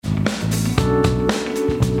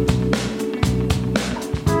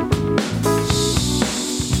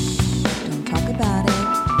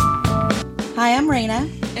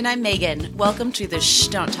Raina. And I'm Megan. Welcome to the Shh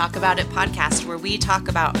Don't Talk About It podcast, where we talk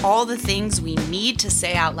about all the things we need to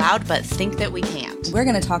say out loud but think that we can't. We're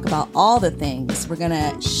going to talk about all the things. We're going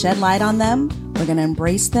to shed light on them, we're going to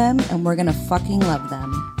embrace them, and we're going to fucking love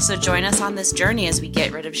them. So join us on this journey as we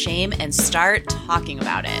get rid of shame and start talking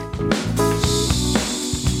about it.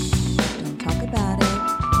 Don't talk about it.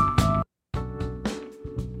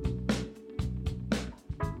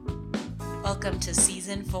 Welcome to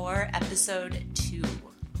season 4, episode 2.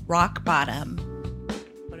 Rock bottom.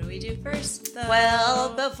 What do we do first, though?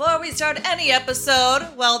 Well, before we start any episode,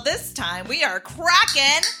 this time we are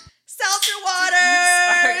cracking seltzer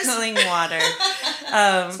water. Sparkling water.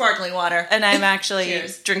 Sparkling water. And I'm actually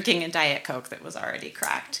Cheers. drinking a Diet Coke that was already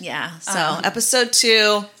cracked. Yeah, so episode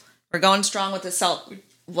 2, we're going strong with the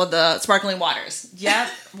sparkling waters. Yep.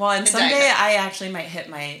 Well, and someday Diet Coke. I actually might hit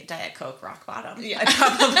my Diet Coke rock bottom. Yeah. I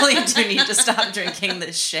probably do need to stop drinking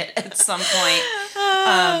this shit at some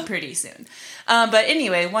point pretty soon. But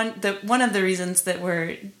anyway, one of the reasons that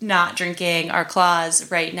we're not drinking our claws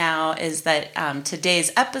right now is that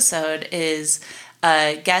today's episode is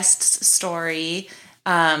a guest story.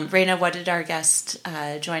 Raina, what did our guest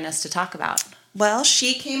join us to talk about? Well,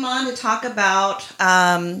 she came on to talk about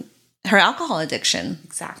her alcohol addiction.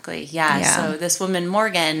 Exactly. Yeah. So this woman,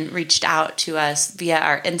 Morgan, reached out to us via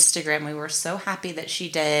our Instagram. We were so happy that she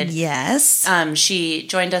did. Yes. She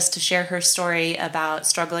joined us to share her story about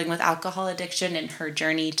struggling with alcohol addiction and her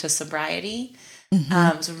journey to sobriety. Mm-hmm.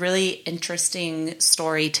 It was a really interesting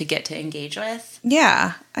story to get to engage with.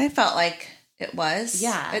 Yeah, I felt like it was.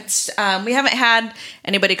 Yeah. It's we haven't had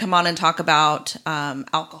anybody come on and talk about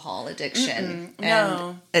alcohol addiction. No.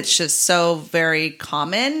 And it's just so very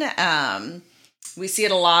common. We see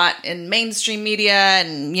it a lot in mainstream media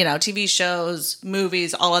and, TV shows,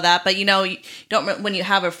 movies, all of that. But, you don't, when you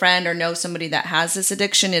have a friend or know somebody that has this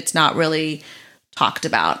addiction, it's not really talked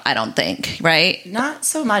about, I don't think, right? Not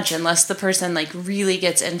so much unless the person really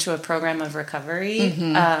gets into a program of recovery.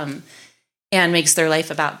 Mm-hmm. And makes their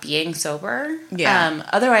life about being sober. Yeah.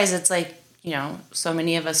 Otherwise, it's so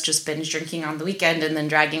many of us just binge drinking on the weekend and then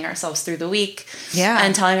dragging ourselves through the week. Yeah.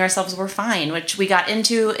 And telling ourselves we're fine, which we got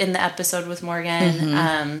into in the episode with Morgan.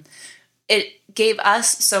 Mm-hmm. It gave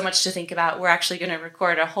us so much to think about. We're actually going to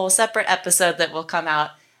record a whole separate episode that will come out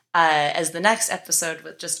as the next episode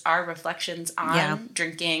with just our reflections on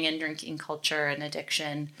drinking and drinking culture and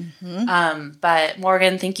addiction. Mm-hmm. But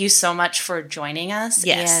Morgan, thank you so much for joining us.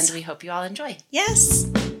 Yes. And we hope you all enjoy.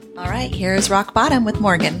 Yes. All right, here's Rock Bottom with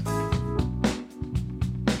Morgan.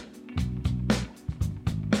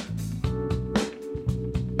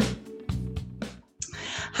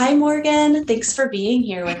 Hi, Morgan. Thanks for being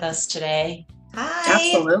here with us today.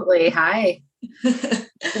 Hi. Absolutely. Hi.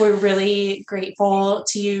 We're really grateful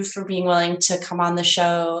to you for being willing to come on the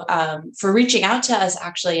show, for reaching out to us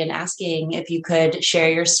actually and asking if you could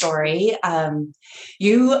share your story.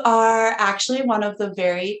 You are actually one of the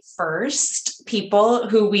very first people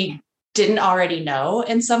who we didn't already know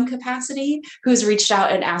in some capacity who's reached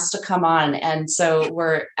out and asked to come on. And so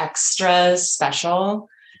we're extra special,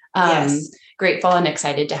 grateful and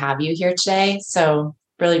excited to have you here today. So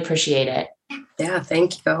really appreciate it. Yeah,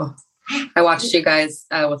 thank you. I watched you guys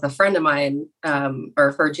with a friend of mine,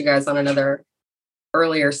 or heard you guys on another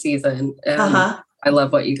earlier season. I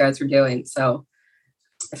love what you guys were doing. So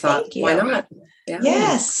I thought, why not? Yeah.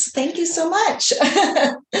 Yes. Thank you so much.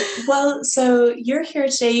 Well, so you're here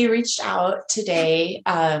today. You reached out today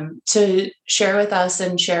to share with us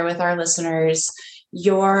and share with our listeners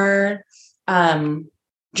your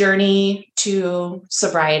journey to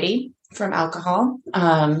sobriety from alcohol.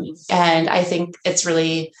 And I think it's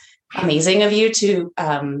really amazing of you to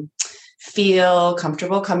feel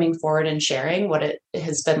comfortable coming forward and sharing what it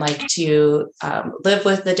has been like to live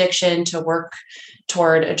with addiction, to work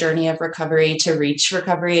toward a journey of recovery, to reach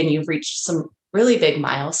recovery. And you've reached some really big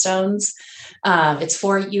milestones. It's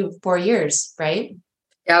 4 years, right?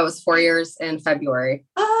 Yeah, it was 4 years in February.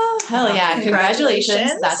 Oh, hell yeah.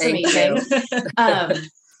 Congratulations. That's Thank amazing.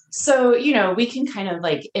 So, we can kind of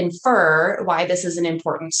infer why this is an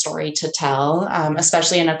important story to tell,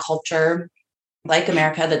 especially in a culture like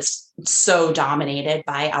America that's so dominated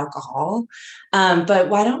by alcohol. But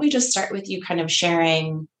why don't we just start with you kind of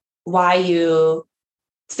sharing why you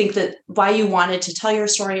wanted to tell your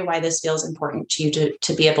story, why this feels important to you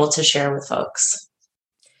to be able to share with folks?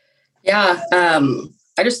 Yeah,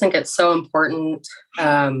 I just think it's so important.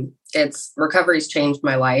 Recovery's changed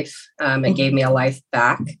my life. It gave me a life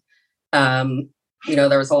back.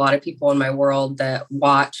 There was a lot of people in my world that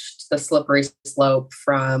watched the slippery slope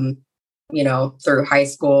from, through high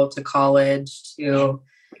school to college to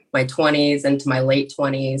my 20s into my late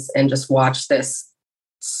 20s and just watched this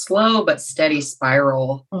slow but steady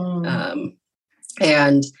spiral.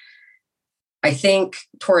 And I think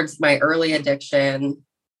towards my early addiction,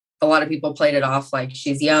 a lot of people played it off like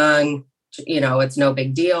she's young, it's no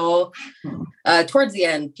big deal. Towards the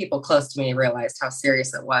end, people close to me realized how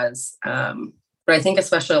serious it was. But I think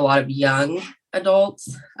especially a lot of young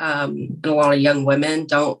adults and a lot of young women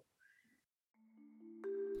don't.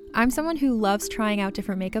 I'm someone who loves trying out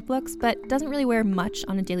different makeup looks, but doesn't really wear much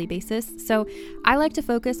on a daily basis, so I like to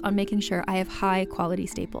focus on making sure I have high quality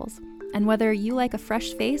staples. And whether you like a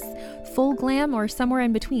fresh face, full glam, or somewhere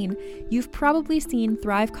in between, you've probably seen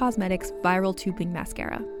Thrive Causemetics Viral Tubing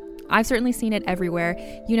Mascara. I've certainly seen it everywhere,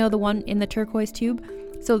 the one in the turquoise tube.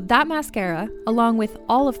 So that mascara, along with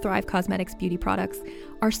all of Thrive Causemetics beauty products,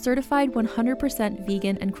 are certified 100%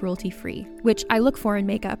 vegan and cruelty-free, which I look for in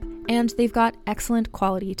makeup, and they've got excellent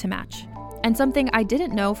quality to match. And something I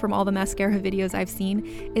didn't know from all the mascara videos I've seen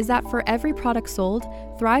is that for every product sold,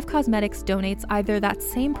 Thrive Causemetics donates either that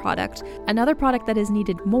same product, another product that is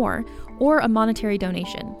needed more, or a monetary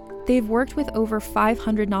donation. They've worked with over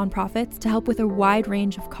 500 nonprofits to help with a wide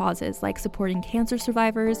range of causes like supporting cancer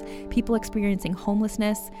survivors, people experiencing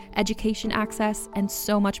homelessness, education access, and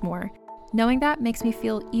so much more. Knowing that makes me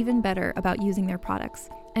feel even better about using their products.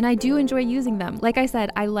 And I do enjoy using them. Like I said,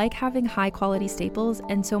 I like having high quality staples,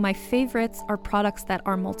 and so my favorites are products that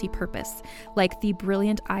are multi-purpose, like the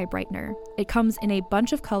Brilliant Eye Brightener. It comes in a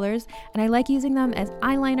bunch of colors, and I like using them as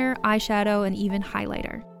eyeliner, eyeshadow, and even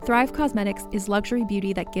highlighter. Thrive Causemetics is luxury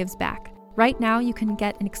beauty that gives back. Right now, you can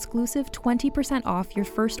get an exclusive 20% off your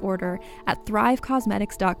first order at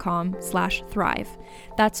thrivecausemetics.com/thrive.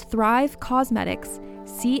 That's Thrive Causemetics,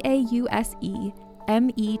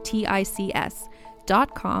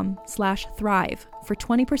 CAUSEMETICS.com/thrive for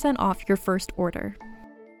 20% off your first order.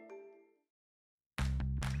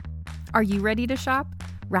 Are you ready to shop?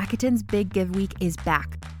 Rakuten's Big Give Week is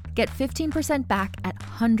back. Get 15% back at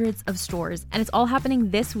hundreds of stores, and it's all happening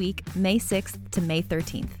this week, May 6th to May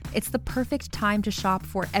 13th. It's the perfect time to shop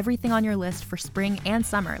for everything on your list for spring and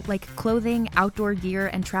summer, like clothing, outdoor gear,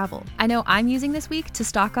 and travel. I know I'm using this week to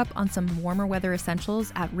stock up on some warmer weather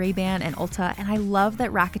essentials at Ray-Ban and Ulta, and I love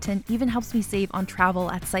that Rakuten even helps me save on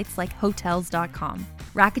travel at sites like Hotels.com.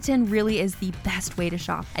 Rakuten really is the best way to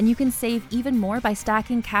shop, and you can save even more by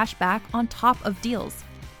stacking cash back on top of deals.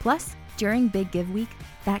 Plus, during Big Give Week,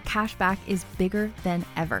 that cash back is bigger than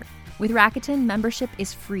ever. With Rakuten, membership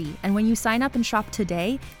is free, and when you sign up and shop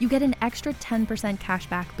today, you get an extra 10% cash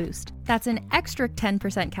back boost. That's an extra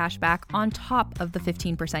 10% cash back on top of the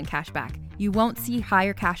 15% cash back. You won't see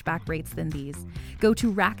higher cash back rates than these. Go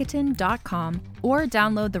to Rakuten.com or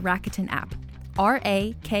download the Rakuten app.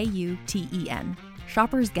 Rakuten.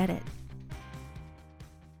 Shoppers get it.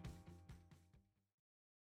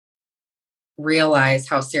 Realize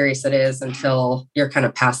how serious it is until you're kind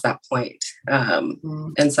of past that point.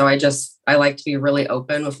 And so I like to be really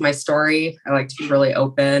open with my story. I like to be really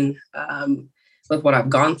open with what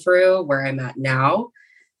I've gone through, where I'm at now.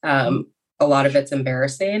 A lot of it's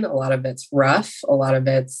embarrassing. A lot of it's rough. A lot of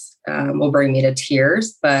it's will bring me to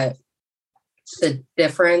tears. But the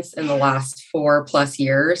difference in the last 4+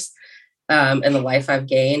 years and the life I've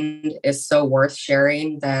gained is so worth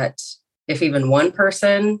sharing that if even one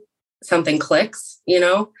person something clicks,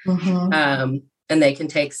 and they can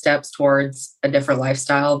take steps towards a different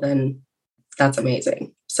lifestyle, then that's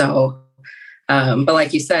amazing. So, but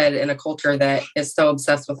like you said, in a culture that is so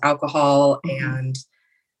obsessed with alcohol, and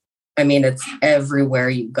I mean, it's everywhere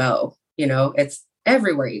you go, it's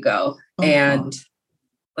everywhere you go. And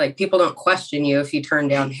like, people don't question you if you turn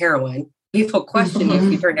down heroin. People question you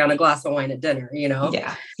if you turn down a glass of wine at dinner,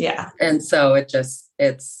 Yeah. Yeah. And so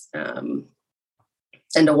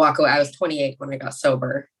and to walk away, I was 28 when I got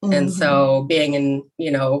sober. And so being in,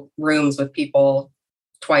 rooms with people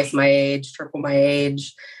twice my age, triple my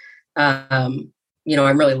age, I'm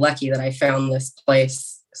really lucky that I found this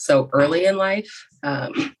place so early in life.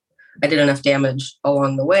 I did enough damage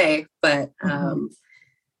along the way, but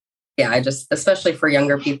especially for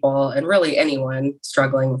younger people and really anyone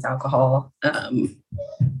struggling with alcohol,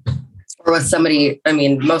 or with somebody, I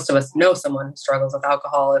mean, most of us know someone who struggles with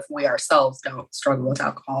alcohol if we ourselves don't struggle with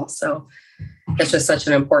alcohol. So it's just such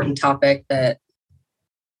an important topic that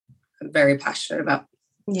I'm very passionate about.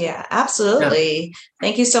 Yeah, absolutely. Yeah.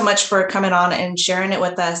 Thank you so much for coming on and sharing it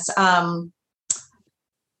with us.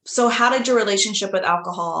 So how did your relationship with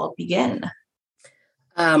alcohol begin?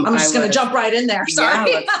 I'm just going to jump right in there.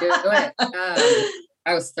 Sorry. Yeah, let's do it.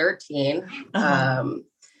 I was 13.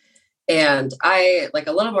 And I like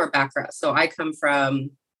a little more background. So I come from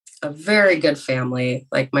a very good family.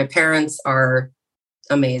 Like, my parents are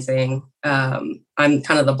amazing. I'm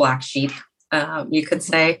kind of the black sheep you could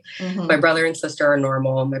say. Mhm. My brother and sister are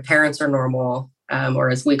normal. My parents are normal, or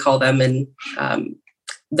as we call them, and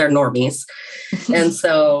they're normies. And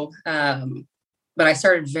so, but I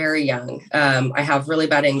started very young. I have really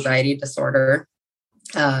bad anxiety disorder,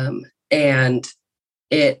 and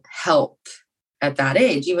it helped at that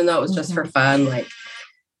age, even though it was just for fun. Like,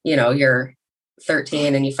 you know, you're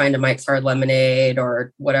 13 and you find a Mike's Hard Lemonade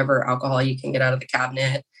or whatever alcohol you can get out of the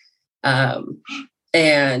cabinet.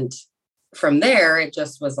 And from there, it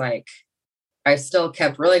just was like, I still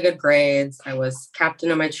kept really good grades. I was captain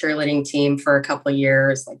of my cheerleading team for a couple of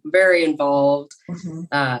years, like very involved.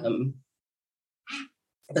 But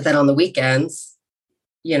then on the weekends,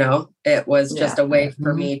 you know, it was just a way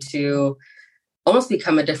for me to almost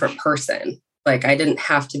become a different person. Like I didn't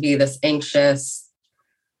have to be this anxious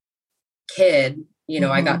kid, you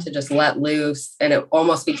know, I got to just let loose, and it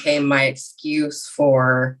almost became my excuse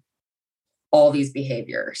for all these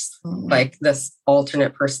behaviors, like this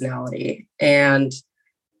alternate personality. And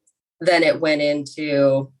then it went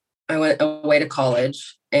into, I went away to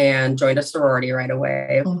college and joined a sorority right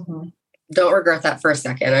away. Don't regret that for a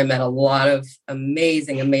second. I met a lot of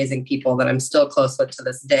amazing, amazing people that I'm still close with to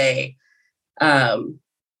this day.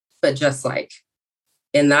 But just like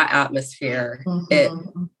in that atmosphere, it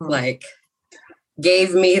like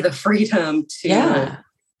gave me the freedom to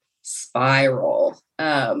spiral.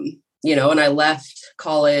 You know, and I left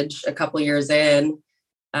college a couple years in.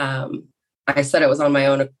 I said it was on my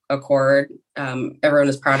own accord. Everyone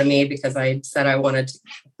was proud of me because I said I wanted to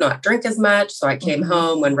not drink as much. So I came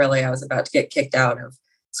home when really I was about to get kicked out of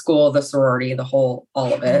school, the sorority, all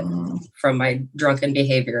of it from my drunken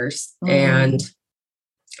behaviors. And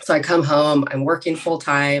so I come home, I'm working full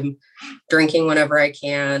time, drinking whenever I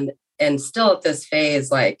can. And still at this phase,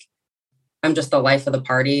 like I'm just the life of the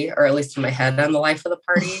party, or at least in my head, I'm the life of the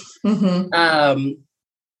party.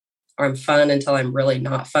 Or I'm fun until I'm really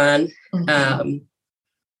not fun.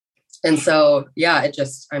 And so, yeah, it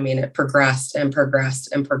just, I mean, it progressed and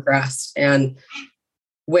progressed and progressed. And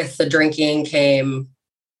with the drinking came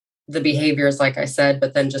the behaviors, like I said,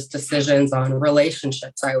 but then just decisions on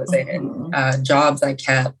relationships I was in, jobs I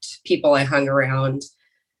kept, people I hung around.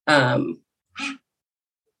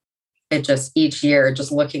 It just, each year,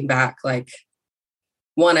 just looking back, like,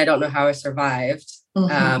 one, I don't know how I survived.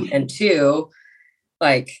 And two,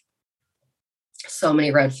 like, so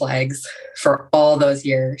many red flags for all those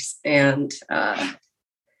years. And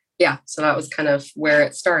yeah, so that was kind of where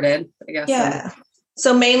it started, I guess. Yeah.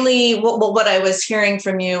 So mainly what I was hearing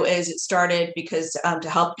from you is it started because to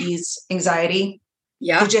help ease anxiety.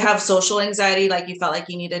 Yeah. Did you have social anxiety? Like you felt like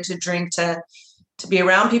you needed to drink to be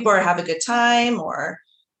around people or have a good time, or?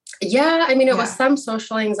 Yeah. I mean, it was some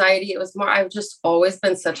social anxiety. It was more, I've just always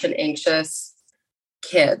been such an anxious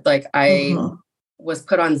kid. Like I was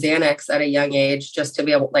put on Xanax at a young age just to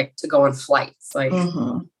be able, like, to go on flights, like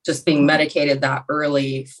just being medicated that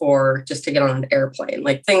early for just to get on an airplane,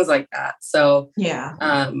 like things like that. So,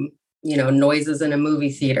 you know, noises in a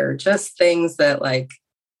movie theater, just things that, like,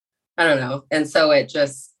 I don't know. And so it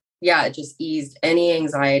just, it just eased any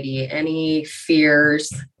anxiety, any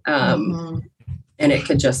fears. And it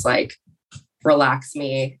could just like relax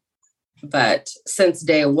me. But since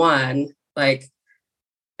day one, like,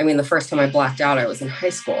 I mean, the first time I blacked out, I was in high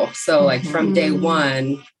school. So like from day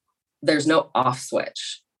one, there's no off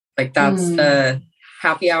switch. Like that's the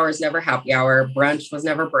happy hour is never happy hour. Brunch was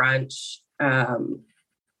never brunch.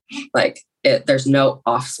 Like there's no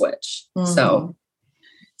off switch. So,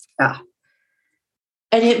 yeah.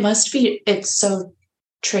 And it must be, it's so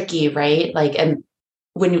tricky, right? Like, and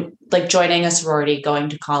when you like joining a sorority, going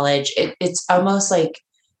to college, it's almost like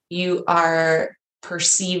you are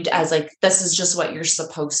perceived as like, this is just what you're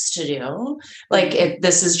supposed to do. Like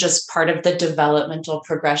this is just part of the developmental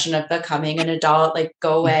progression of becoming an adult, like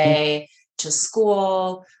go away to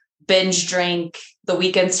school, binge drink. The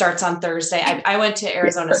weekend starts on Thursday. I went to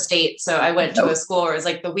Arizona State. So I went to a school where it was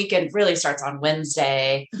like the weekend really starts on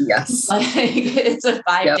Wednesday. Yes. Like it's a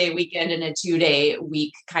 5-day weekend and a 2-day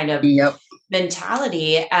week kind of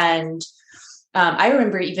mentality. And I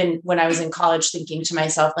remember even when I was in college thinking to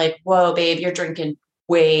myself, like, whoa, babe, you're drinking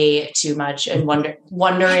way too much, and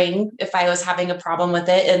wondering if I was having a problem with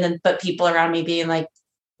it. And then, but people around me being like,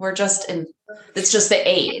 it's just the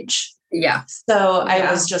age. Yeah. So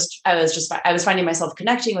I was finding myself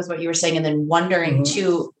connecting with what you were saying, and then wondering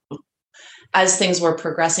too, as things were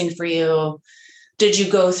progressing for you, did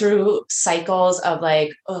you go through cycles of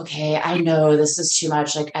like, okay, I know this is too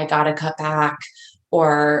much, like I got to cut back?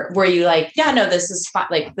 Or were you like, yeah, no, this is fine.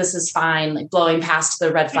 Like, this is fine. Like blowing past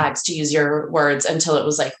the red flags, to use your words, until it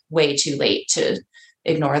was like way too late to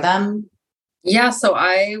ignore them? Yeah, so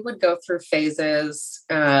I would go through phases.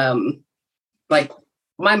 Like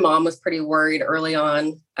my mom was pretty worried early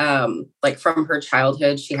on. Like from her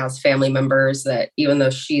childhood, she has family members that even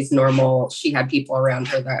though she's normal, she had people around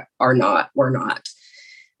her that were not.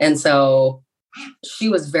 And so she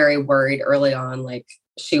was very worried early on. Like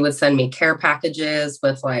she would send me care packages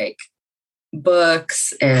with like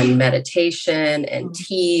books and meditation and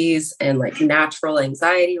teas and like natural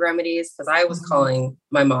anxiety remedies. Cause I was calling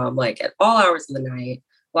my mom like at all hours of the night,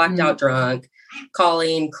 blacked out drunk,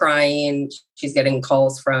 calling, crying. She's getting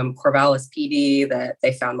calls from Corvallis PD that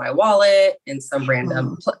they found my wallet and some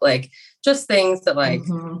random, like just things that like,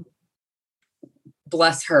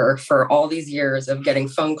 bless her for all these years of getting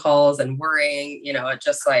phone calls and worrying, you know, it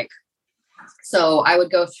just like, so I would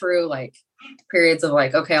go through like periods of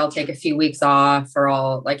like, okay, I'll take a few weeks off or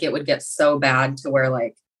all like, it would get so bad to where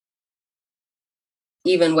like,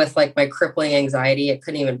 even with like my crippling anxiety, it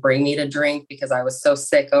couldn't even bring me to drink because I was so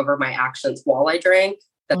sick over my actions while I drank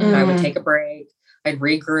that I would take a break. I'd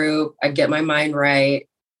regroup, I'd get my mind right.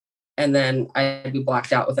 And then I'd be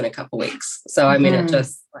blacked out within a couple weeks. So, I mean, it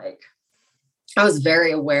just like, I was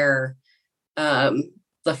very aware. The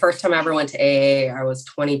first time I ever went to AA, I was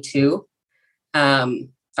 22. I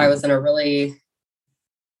was in a really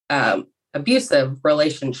abusive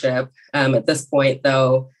relationship. At this point,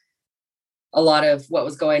 though, a lot of what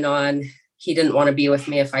was going on, he didn't want to be with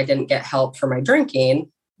me if I didn't get help for my drinking,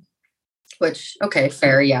 which, okay,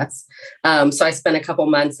 fair, yes. So I spent a couple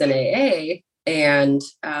months in AA, and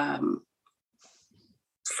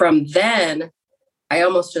from then, I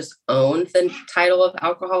almost just owned the title of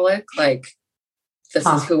alcoholic. Like, this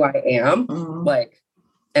is who I am. Like,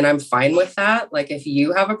 and I'm fine with that. Like, if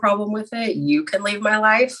you have a problem with it, you can leave my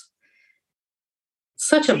life.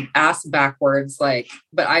 Such a ass backwards, like,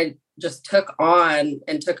 but I just took on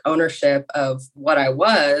and took ownership of what I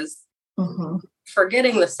was,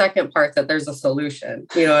 forgetting the second part that there's a solution.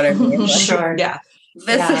 You know what I mean? Like, Sure. Yeah.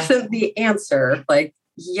 This isn't the answer. Like,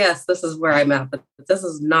 yes, this is where I'm at, but this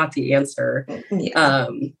is not the answer. Yeah.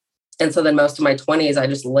 And so then most of my 20s, I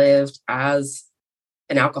just lived as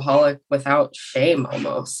an alcoholic without shame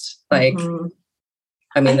almost. Like,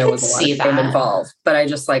 I mean, there was a lot of shame involved, but I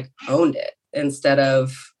just like owned it instead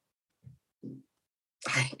of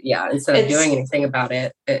doing anything about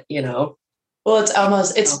it, you know? Well,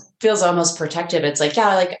 it feels almost protective. It's like,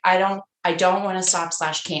 yeah, like I don't want to stop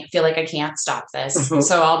 / can't feel like I can't stop this.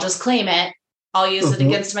 So I'll just claim it. I'll use it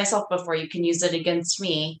against myself before you can use it against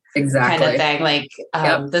me. Exactly. Kind of thing.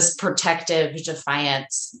 Like this protective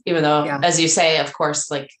defiance, even though, as you say, of course,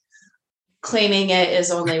 like claiming it is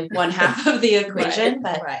only one half of the equation.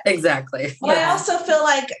 But exactly. Well, I also feel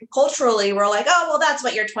like culturally we're like, oh, well, that's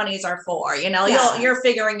what your 20s are for. You know, you're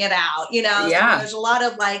figuring it out, you know? Yeah. So there's a lot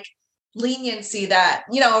of like leniency that,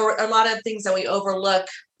 you know, a lot of things that we overlook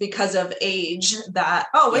because of age that,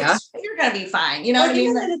 you're going to be fine. You know what I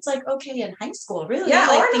mean? That it's like, okay, in high school, really? Yeah.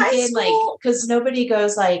 Like or in high school. Like, because nobody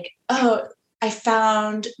goes like, oh, I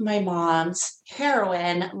found my mom's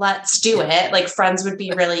heroin. Let's do it. Like friends would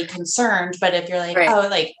be really concerned. But if you're like,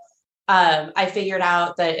 I figured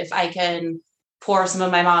out that if I can pour some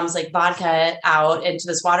of my mom's like vodka out into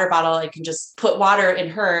this water bottle, I can just put water in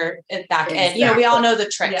her back. And, you know, we all know the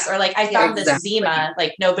tricks. Or like, I found this Zima,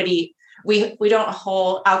 like nobody, we don't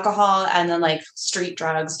hold alcohol, and then like street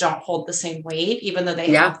drugs don't hold the same weight, even though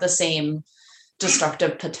they have the same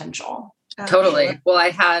destructive potential. Totally. Well,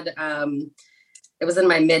 I had, it was in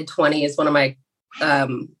my mid-20s, one of my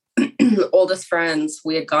oldest friends,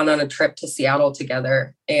 we had gone on a trip to Seattle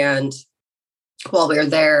together. And while we were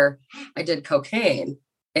there, I did cocaine.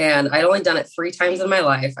 And I'd only done it 3 times in my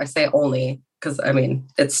life. I say only because, I mean,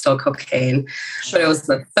 it's still cocaine. Sure. But it was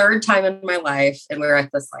the 3rd time in my life. And we were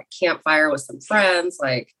at this like campfire with some friends.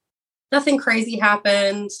 Like nothing crazy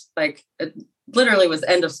happened. Like it literally was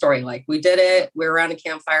end of story. Like we did it. We were around a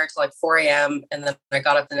campfire till like 4 a.m. And then I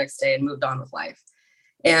got up the next day and moved on with life.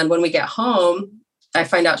 And when we get home, I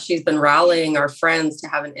find out she's been rallying our friends to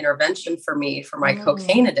have an intervention for me for my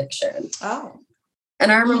cocaine addiction. Oh.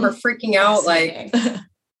 And I remember freaking out like,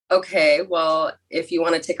 okay, well, if you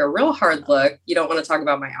want to take a real hard look, you don't want to talk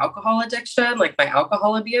about my alcohol addiction, like my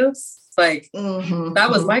alcohol abuse. Like that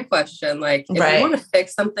was my question. Like, if you want to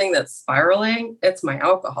fix something that's spiraling, it's my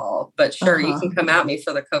alcohol. But sure, you can come at me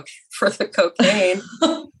for the cocaine.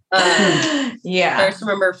 I just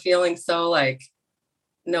remember feeling so like,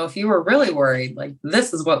 no, if you were really worried, like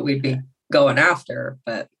this is what we'd be going after.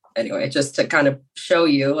 But anyway, just to kind of show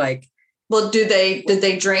you, like, well, did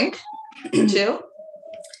they drink too?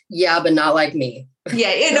 Yeah, but not like me.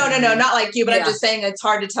 No, not like you, but I'm Yeah. just saying it's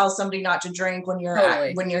hard to tell somebody not to drink when you're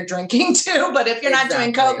Totally. when you're drinking too. But if you're not doing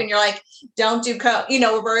Exactly. coke and you're like, don't do coke,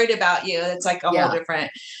 we're worried about you. It's like a Yeah. whole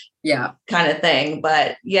different Yeah. kind of thing.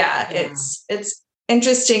 But Yeah. it's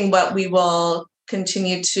interesting what we will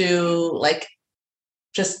continue to like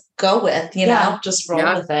just go with, Yeah, just roll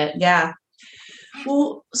Yeah. with it. Yeah.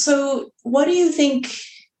 Well, so what do you think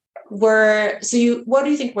were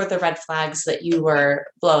the red flags that you were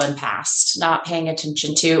blowing past, not paying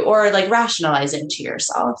attention to, or like rationalizing to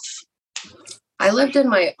yourself? I lived in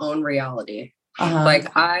my own reality. Like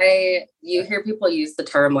you hear people use the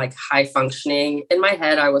term like high functioning. In my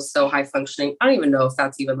head, I was so high functioning. I don't even know if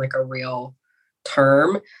that's even like a real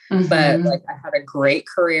term, but like I had a great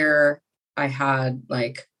career. I had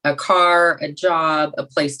like a car, a job, a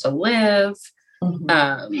place to live.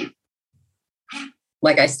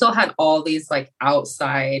 Like I still had all these like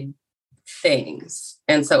outside things.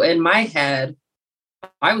 And so in my head,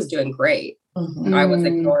 I was doing great. I was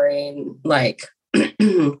ignoring like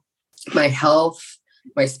my health,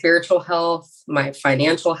 my spiritual health, my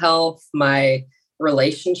financial health, my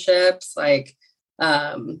relationships. Like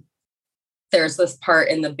there's this part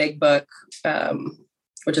in the big book,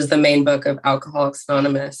 which is the main book of Alcoholics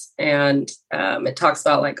Anonymous. And it talks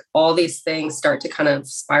about like all these things start to kind of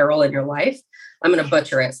spiral in your life. I'm going to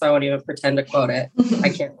butcher it, so I won't even pretend to quote it. I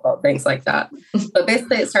can't quote things like that. But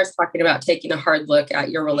basically it starts talking about taking a hard look at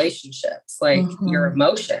your relationships, like your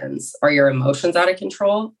emotions. Are your emotions out of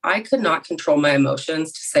control? I could not control my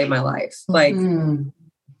emotions to save my life. Like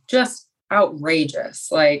just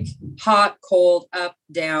outrageous, like hot, cold, up,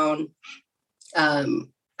 down.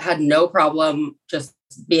 Had no problem just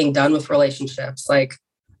being done with relationships. Like,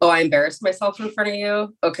 oh, I embarrassed myself in front of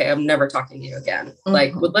you. Okay, I'm never talking to you again.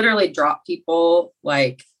 Like would literally drop people.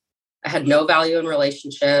 Like I had no value in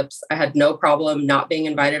relationships. I had no problem not being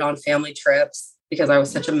invited on family trips because I was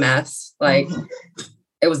such a mess. Like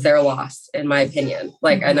it was their loss, in my opinion.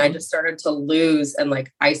 Like, and I just started to lose and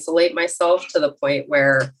like isolate myself to the point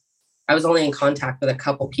where I was only in contact with a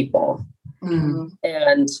couple people.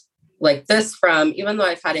 And like this from, even though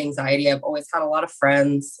I've had anxiety, I've always had a lot of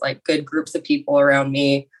friends, like good groups of people around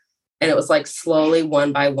me. And it was like slowly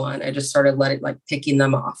one by one, I just started picking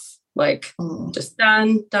them off, like just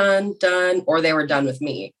done, or they were done with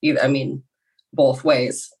me. I mean, both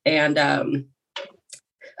ways. And a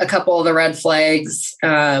couple of the red flags,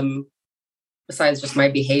 besides just my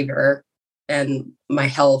behavior and my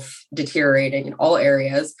health deteriorating in all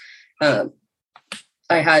areas, I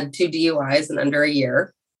had 2 DUIs in under a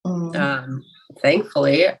year.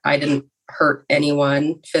 Thankfully, I didn't hurt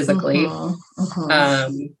anyone physically.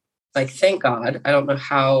 Like, thank God. I don't know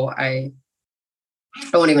how I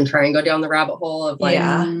won't even try and go down the rabbit hole of like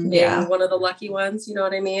being one of the lucky ones. You know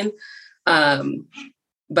what I mean?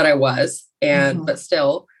 But I was, but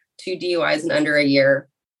still 2 DUIs in under a year,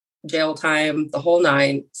 jail time, the whole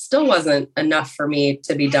 9 still wasn't enough for me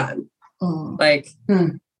to be done. Like,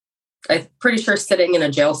 I'm pretty sure sitting in a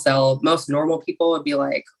jail cell, most normal people would be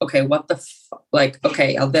like, okay, what the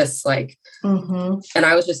okay, this, like, and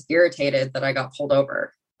I was just irritated that I got pulled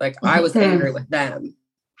over. Like, I was angry with them.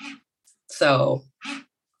 So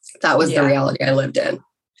that was the reality I lived in.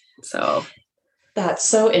 So that's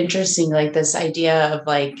so interesting. Like this idea of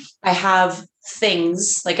like, I have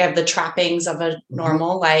things, like I have the trappings of a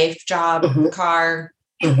normal life, job, car,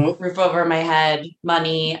 roof over my head,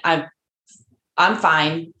 money. I'm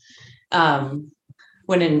fine.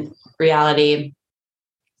 When in reality,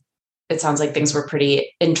 it sounds like things were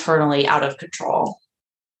pretty internally out of control.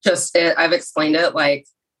 I've explained it like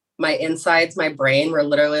my insides, my brain were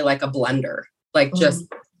literally like a blender, like just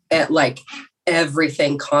like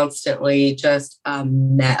everything constantly, just a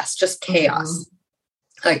mess, just chaos,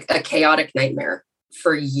 like a chaotic nightmare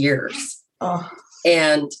for years.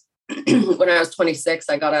 And when I was 26,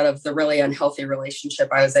 I got out of the really unhealthy relationship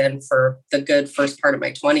I was in for the good first part of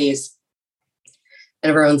my 20s. And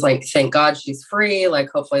everyone's like, thank God she's free. Like,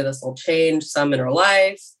 hopefully this will change some in her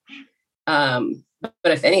life. But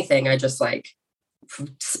if anything, I just like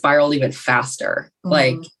spiraled even faster.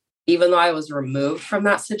 Like, even though I was removed from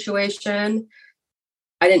that situation,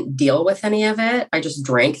 I didn't deal with any of it. I just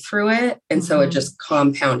drank through it. And so it just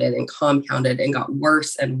compounded and got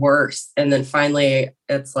worse and worse. And then finally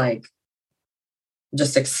it's like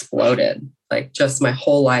just exploded. Like just my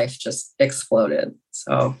whole life just exploded.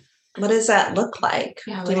 So what does that look like?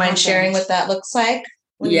 Yeah, do you mind sharing what that looks like?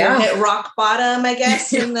 When you hit rock bottom, I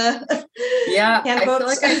guess, in the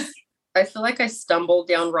handbooks? I feel like I stumbled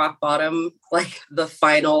down rock bottom. Like the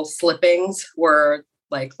final slippings were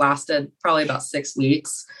like lasted probably about 6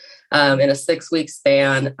 weeks. In a 6-week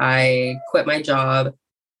span, I quit my job.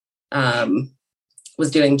 was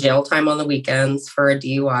doing jail time on the weekends for a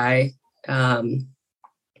DUI. Tried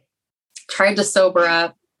to sober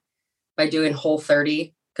up by doing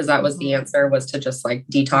Whole30, because that was the answer, was to just like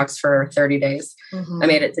detox for 30 days. I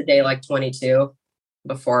made it to day like 22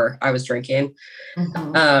 before I was drinking.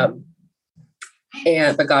 But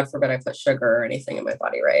God forbid I put sugar or anything in my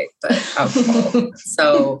body, right? But alcohol.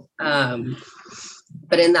 So,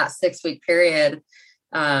 but in that 6-week period,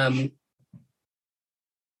 I'll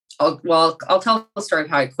tell the story of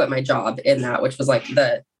how I quit my job in that, which was like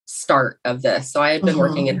the start of this. So I had been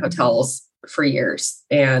working in hotels for years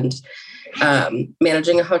and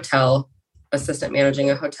managing a hotel, assistant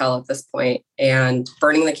managing a hotel at this point, and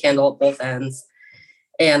burning the candle at both ends.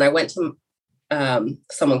 And I went to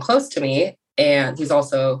someone close to me, and he's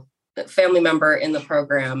also a family member in the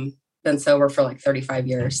program, been sober for like 35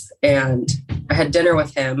 years. And I had dinner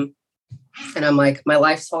with him, and I'm like, my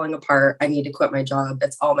life's falling apart. I need to quit my job.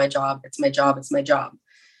 It's all my job. It's my job. It's my job.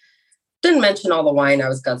 Didn't mention all the wine I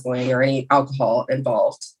was guzzling or any alcohol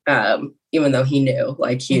involved, even though he knew,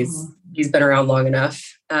 like he's been around long enough.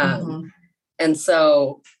 And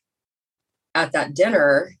so at that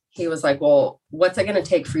dinner, he was like, well, what's it going to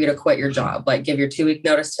take for you to quit your job? Like, give your 2-week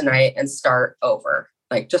notice tonight and start over.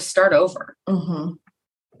 Like, just start over. And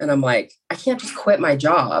I'm like, I can't just quit my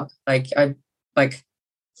job. I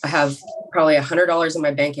have probably $100 in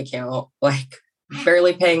my bank account, like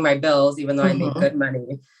barely paying my bills, even though I make good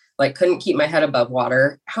money, like couldn't keep my head above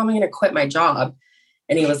water. How am I going to quit my job?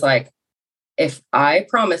 And he was like, if I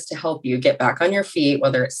promise to help you get back on your feet,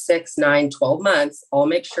 whether it's 6, 9, 12 months, I'll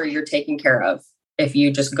make sure you're taken care of if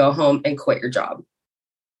you just go home and quit your job.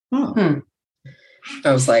 I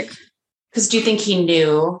was like, because do you think he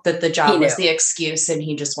knew that the job was the excuse and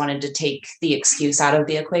he just wanted to take the excuse out of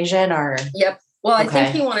the equation? Or Yep. Well, I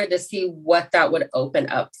think he wanted to see what that would open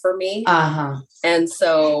up for me. And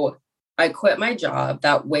so I quit my job.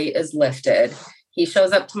 That weight is lifted. He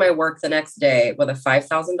shows up to my work the next day with a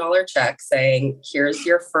 $5,000 check saying, here's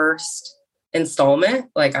your first installment.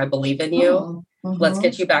 Like, I believe in you. Let's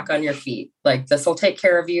get you back on your feet. Like, this will take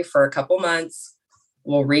care of you for a couple months.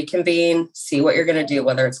 We'll reconvene, see what you're going to do,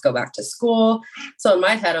 whether it's go back to school. So in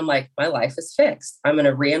my head, I'm like, my life is fixed. I'm going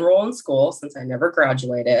to re-enroll in school since I never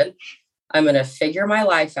graduated. I'm going to figure my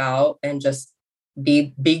life out and just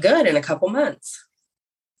be good in a couple months.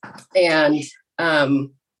 And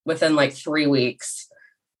within like 3 weeks,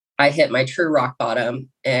 I hit my true rock bottom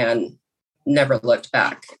and never looked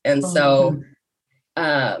back. And so,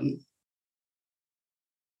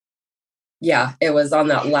 yeah, it was on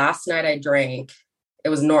that last night I drank. It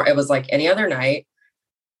was like any other night.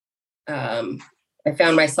 I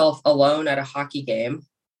found myself alone at a hockey game,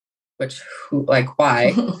 which, like,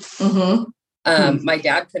 why? My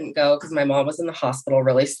dad couldn't go because my mom was in the hospital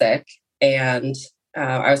really sick, and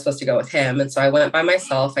I was supposed to go with him. And so I went by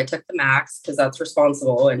myself. I took the Max because that's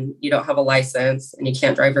responsible, and you don't have a license and you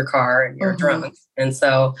can't drive your car and you're drunk. And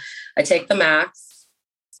so I take the Max.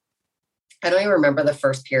 I don't even remember the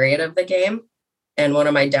first period of the game. And one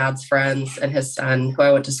of my dad's friends and his son, who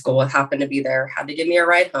I went to school with, happened to be there, had to give me a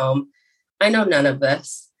ride home. I know none of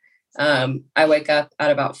this. I wake up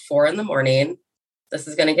at about 4 a.m. This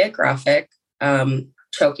is going to get graphic.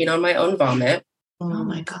 Choking on my own vomit. Oh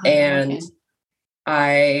my God. And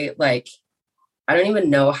I don't even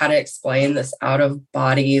know how to explain this out of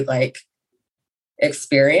body, like,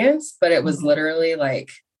 experience, but it was literally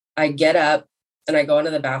like, I get up and I go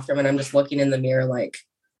into the bathroom and I'm just looking in the mirror, like,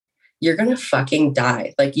 you're going to fucking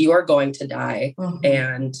die. Like, you are going to die.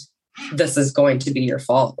 And this is going to be your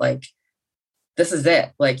fault. Like, this is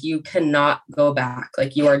it. Like, you cannot go back.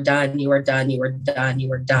 Like, you are done. You are done. You are done.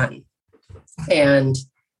 You are done. And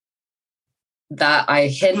that I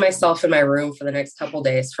hid myself in my room for the next couple of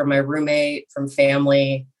days from my roommate, from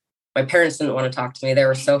family. My parents didn't want to talk to me. They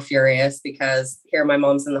were so furious because here my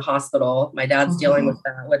mom's in the hospital. My dad's dealing with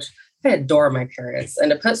that, which I adore my parents. And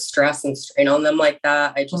to put stress and strain on them like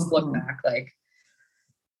that, I just look back like,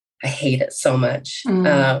 I hate it so much.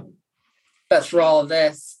 But through all of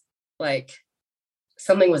this, like,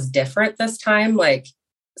 something was different this time. Like,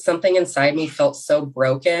 something inside me felt so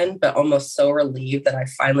broken, but almost so relieved that I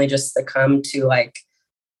finally just succumbed to, like,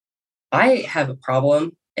 I have a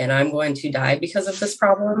problem and I'm going to die because of this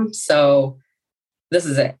problem. So this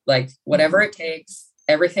is it. Like, whatever it takes,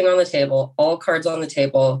 everything on the table, all cards on the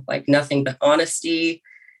table, like, nothing but honesty.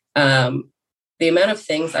 The amount of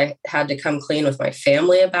things I had to come clean with my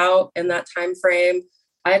family about in that time frame.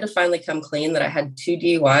 I had to finally come clean that I had 2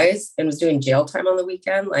 DUIs and was doing jail time on the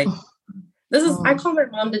weekend. Like, this is, I call my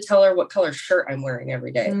mom to tell her what color shirt I'm wearing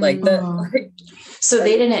every day. So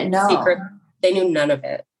they didn't know. Secret. They knew none of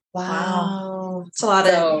it. Wow. It's a lot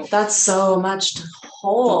of, that's so much to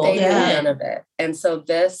whole. They knew none of it. And so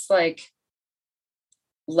this, like,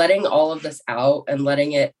 letting all of this out and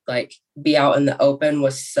letting it like be out in the open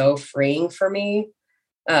was so freeing for me.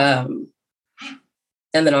 And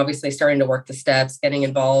then obviously starting to work the steps, getting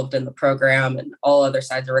involved in the program and all other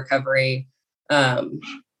sides of recovery. Like,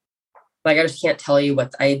 I just can't tell you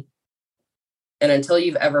and until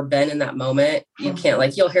you've ever been in that moment, you can't,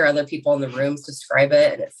 like, you'll hear other people in the rooms describe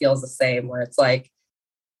it and it feels the same, where it's like,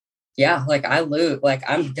 yeah, like I lose, like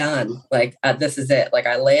I'm done. Like this is it. Like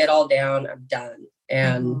I lay it all down, I'm done.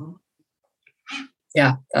 And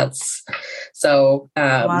yeah, that's so,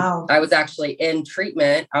 wow. I was actually in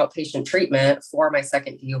treatment, outpatient treatment for my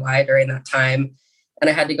second DUI during that time. And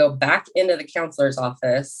I had to go back into the counselor's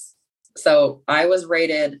office. So I was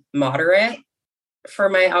rated moderate for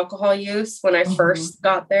my alcohol use when I first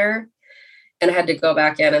got there. And I had to go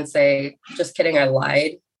back in and say, just kidding, I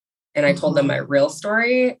lied. And I told them my real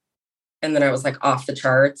story. And then I was like off the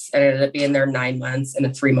charts, and I ended up being there 9 months in a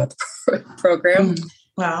 3-month program.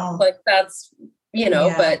 Wow. Like that's,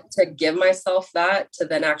 but to give myself that, to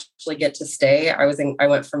then actually get to stay, I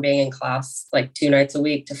went from being in class like 2 nights a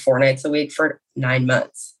week to 4 nights a week for 9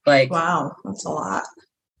 months. Like, wow, that's a lot.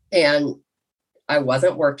 And I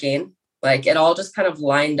wasn't working. Like it all just kind of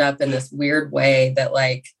lined up in this weird way that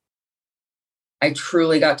like, I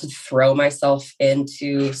truly got to throw myself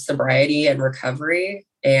into sobriety and recovery.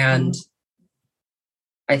 And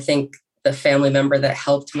I think the family member that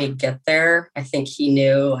helped me get there, I think he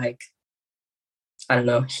knew, like, I don't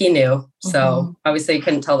know, he knew. So obviously you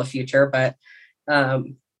couldn't tell the future, but that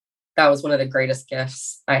was one of the greatest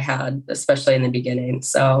gifts I had, especially in the beginning.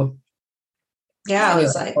 So yeah, it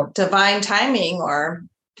was like divine timing or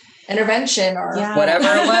intervention or whatever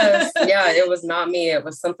it was. Yeah, it was not me. It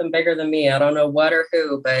was something bigger than me. I don't know what or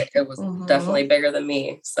who, but it was definitely bigger than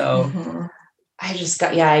me. So I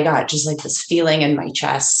got just like this feeling in my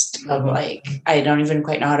chest of like, I don't even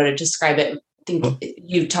quite know how to describe it. I think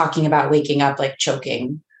you talking about waking up, like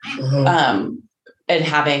choking, and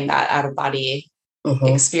having that out of body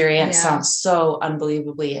experience sounds so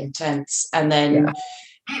unbelievably intense. And then,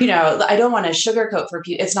 I don't want to sugarcoat for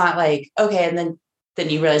people. It's not like, okay. And then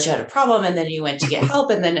you realized you had a problem and then you went to get help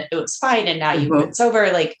and then it was fine. And now you've been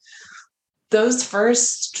sober. Like those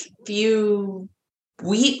first few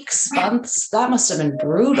weeks, months, that must have been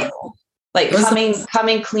brutal. Like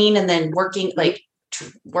coming clean and then working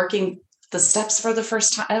the steps for the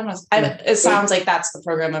first time. I don't know. It sounds like that's the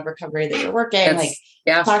program of recovery that you're working.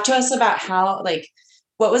 Talk to us about how, like,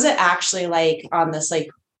 what was it actually like on this like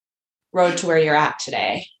road to where you're at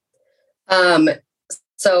today?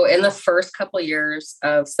 So in the first couple of years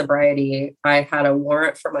of sobriety, I had a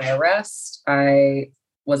warrant for my arrest. I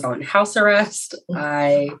was on house arrest.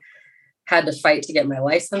 I had to fight to get my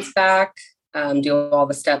license back, do all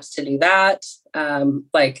the steps to do that. And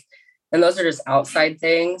those are just outside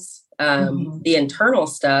things. The internal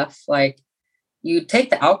stuff, like you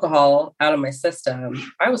take the alcohol out of my system.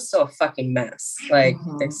 I was still a fucking mess. Like,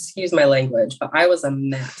 excuse my language, but I was a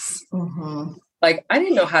mess. Like I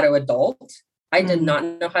didn't know how to adult. I did not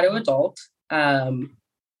know how to adult.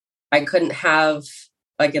 I couldn't have,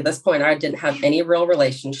 like at this point, I didn't have any real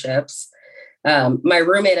relationships. My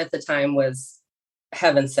roommate at the time was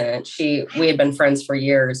heaven sent. We had been friends for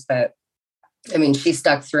years, but I mean, she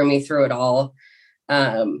stuck me through it all.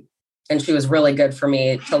 And she was really good for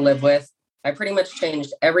me to live with. I pretty much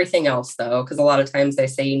changed everything else though, because a lot of times they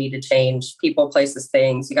say you need to change people, places,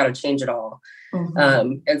 things. You got to change it all.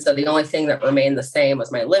 And so the only thing that remained the same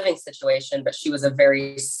was my living situation, but she was a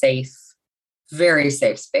very safe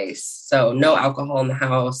space. So no alcohol in the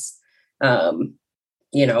house,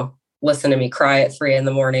 listen to me cry at 3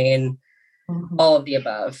 a.m, all of the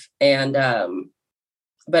above. And,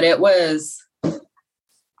 but it was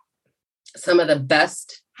some of the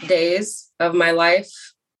best days of my life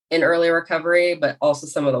in early recovery, but also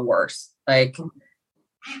some of the worst, like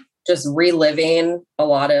just reliving a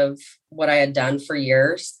lot of what I had done for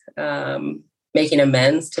years, making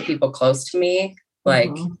amends to people close to me.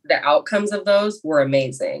 Like the outcomes of those were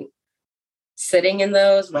amazing. Sitting in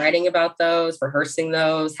those, writing about those, rehearsing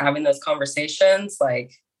those, having those conversations,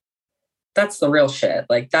 like that's the real shit.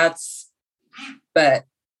 But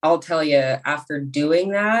I'll tell you, after doing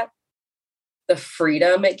that, the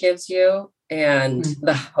freedom it gives you and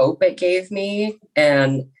the hope it gave me.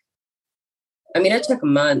 And I mean, it took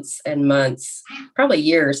months and months, probably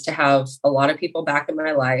years, to have a lot of people back in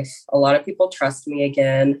my life. A lot of people trust me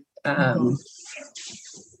again.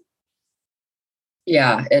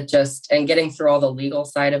 Yeah, it just, and getting through all the legal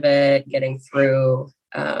side of it, getting through,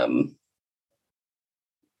 I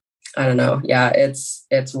don't know. Yeah, it's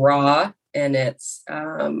raw and it's,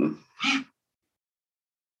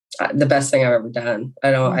 the best thing I've ever done.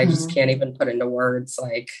 I just can't even put into words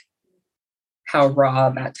like how raw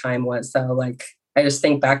that time was. So like, I just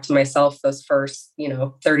think back to myself those first,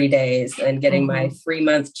 30 days and getting my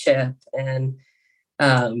 3-month chip and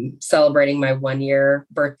celebrating my 1-year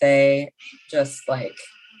birthday, just like,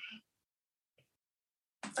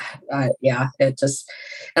 it just,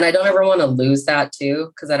 and I don't ever want to lose that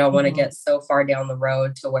too, because I don't want to get so far down the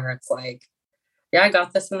road to where it's like, yeah, I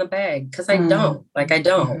got this in the bag, because I don't, like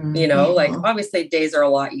obviously days are a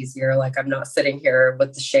lot easier. Like I'm not sitting here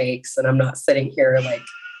with the shakes and I'm not sitting here like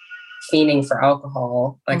fiending for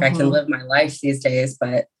alcohol. Like I can live my life these days,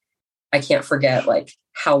 but I can't forget like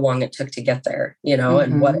how long it took to get there,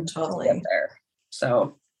 and what it took to get there.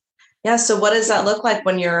 So yeah. So what does that look like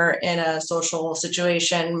when you're in a social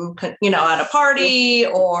situation, at a party,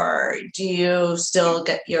 or do you still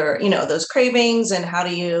get your, those cravings, and how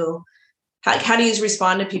do you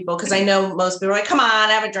respond to people? Because I know most people are like, come on,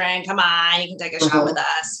 have a drink. Come on, you can take a shot with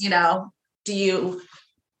us. Do you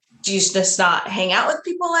just not hang out with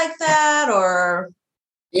people like that, or?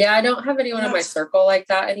 Yeah, I don't have anyone in my circle like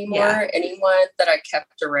that anymore. Yeah. Anyone that I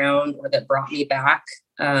kept around or that brought me back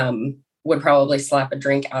would probably slap a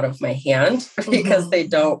drink out of my hand because they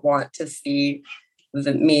don't want to see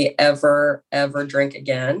me ever drink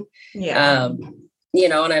again. Yeah.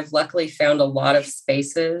 And I've luckily found a lot of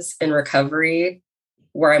spaces in recovery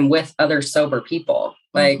where I'm with other sober people.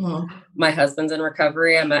 Like my husband's in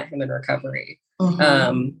recovery. I met him in recovery.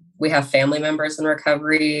 We have family members in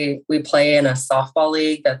recovery. We play in a softball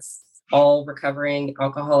league that's all recovering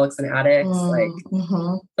alcoholics and addicts.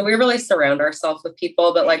 So we really surround ourselves with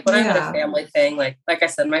people. But like when I'm at a family thing, like I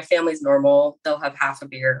said, my family's normal. They'll have half a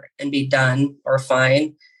beer and be done or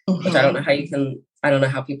fine, which I don't know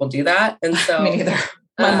how people do that. And so me neither.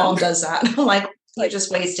 My mom does that. I'm like, you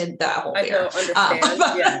just wasted that whole beer. I don't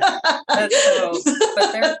understand. And so,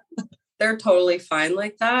 but they're totally fine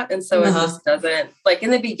like that. And so it just doesn't, like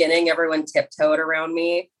in the beginning, everyone tiptoed around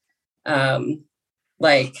me.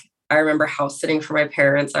 Like I remember house sitting for my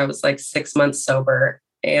parents. I was like 6 months sober,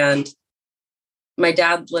 and my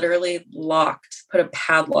dad literally put a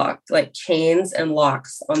padlock, like chains and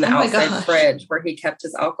locks on the outside fridge where he kept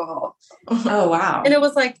his alcohol. Oh, wow. And it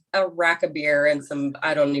was like a rack of beer and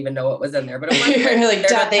I don't even know what was in there, but it was like,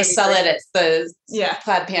 Dad, they sell it at the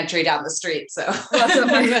plaid pantry down the street. So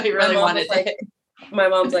he really wanted it. My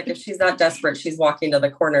mom's like, if she's that desperate, she's walking to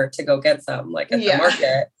the corner to go get some, like at the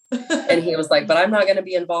market. And he was like, but I'm not going to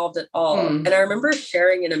be involved at all. And I remember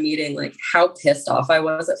sharing in a meeting, like how pissed off I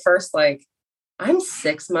was at first. Like, I'm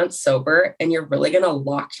 6 months sober and you're really going to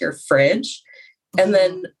lock your fridge. And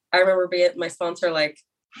then I remember my sponsor, like,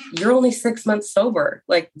 you're only 6 months sober.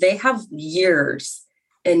 Like they have years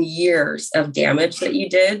and years of damage that you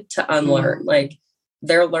did to unlearn. Like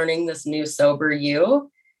they're learning this new sober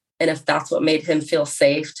you. And if that's what made him feel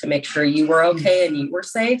safe to make sure you were okay and you were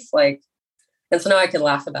safe, like, and so now I can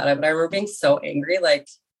laugh about it, but I remember being so angry. Like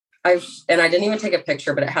I didn't even take a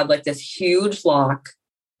picture, but it had like this huge lock.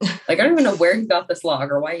 Like, I don't even know where he got this log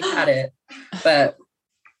or why he had it, but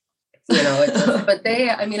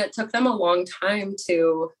it took them a long time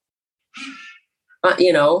to,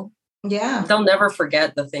 they'll never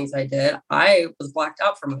forget the things I did. I was blacked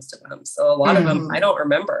out for most of them. So a lot of them, I don't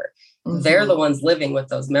remember. They're the ones living with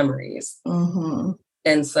those memories.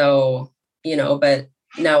 And so, but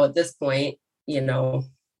now at this point,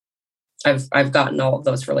 I've gotten all of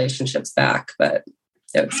those relationships back, but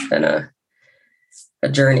it's been a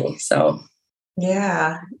journey. So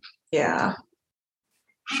yeah.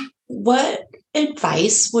 What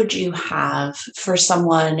advice would you have for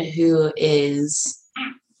someone who is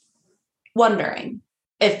wondering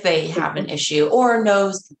if they have an issue or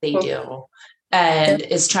knows that they do and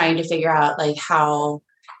is trying to figure out like how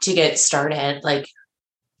to get started? Like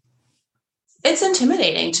it's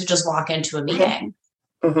intimidating to just walk into a meeting.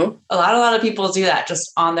 A lot of people do that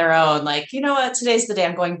just on their own. Like, you know what, today's the day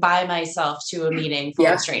I'm going by myself to a meeting full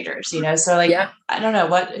of strangers, so like, I don't know,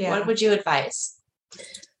 what would you advise?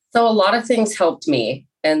 So a lot of things helped me.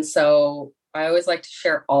 And so I always like to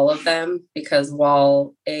share all of them because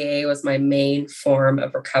while AA was my main form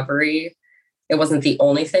of recovery, it wasn't the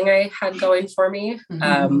only thing I had going for me.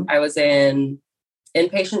 I was in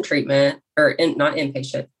inpatient treatment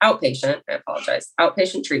outpatient. I apologize.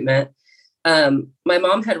 Outpatient treatment. My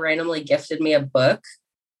mom had randomly gifted me a book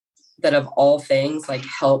that of all things like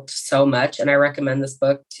helped so much. And I recommend this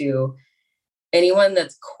book to anyone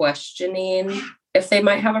that's questioning if they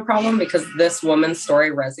might have a problem, because this woman's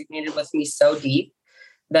story resonated with me so deep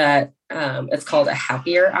that it's called A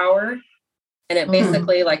Happier Hour. And it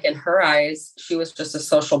basically, like in her eyes, she was just a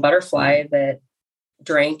social butterfly that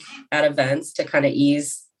drank at events to kind of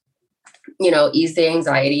ease ease the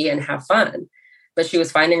anxiety and have fun. But she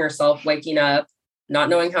was finding herself waking up, not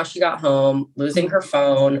knowing how she got home, losing her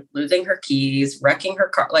phone, losing her keys, wrecking her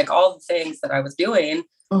car, like all the things that I was doing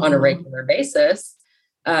on a regular basis,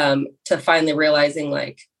 to finally realizing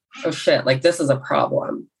like, oh shit, like this is a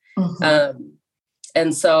problem.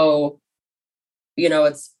 And so,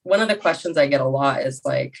 it's one of the questions I get a lot is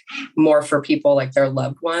like more for people, like their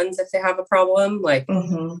loved ones, if they have a problem, like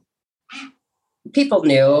people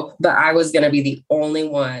knew, but I was going to be the only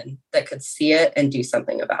one that could see it and do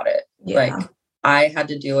something about it. Like I had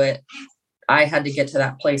to do it. I had to get to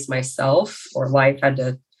that place myself, or life had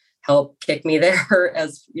to help kick me there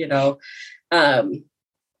as,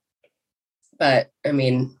 but I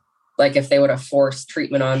mean, like if they would have forced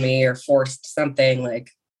treatment on me or forced something, like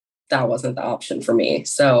that wasn't the option for me.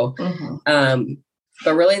 So,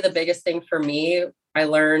 but really the biggest thing for me, I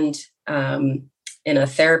learned, in a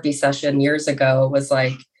therapy session years ago was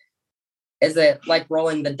like, is it like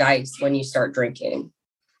rolling the dice when you start drinking,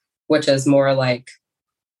 which is more like,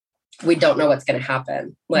 we don't know what's going to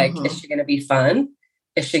happen. Like, is she going to be fun?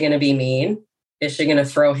 Is she going to be mean? Is she going to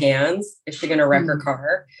throw hands? Is she going to wreck her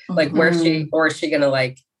car? Like or is she going to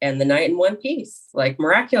like end the night in one piece, like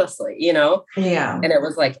miraculously, Yeah. And it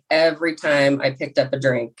was like, every time I picked up a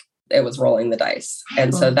drink, it was rolling the dice.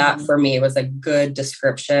 And so that for me was a good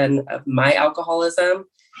description of my alcoholism.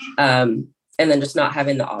 And then just not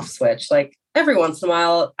having the off switch, like every once in a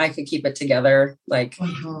while I could keep it together, like,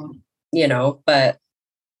 but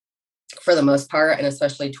for the most part, and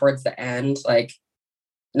especially towards the end, like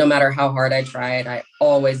no matter how hard I tried, I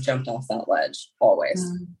always jumped off that ledge, always.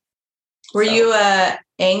 Were you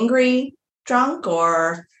angry drunk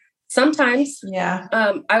or? Sometimes. Yeah.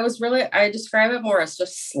 I describe it more as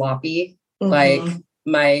just sloppy. Like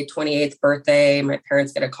my 28th birthday, my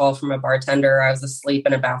parents get a call from a bartender. I was asleep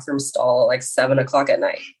in a bathroom stall at like 7:00 at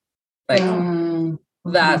night. Like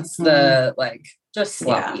that's the, like, just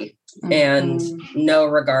sloppy and no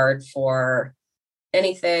regard for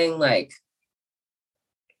anything. Like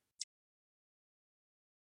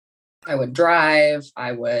I would drive,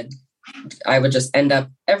 I would just end up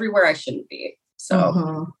everywhere I shouldn't be.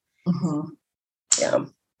 So yeah.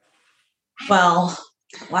 Well,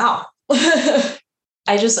 wow. I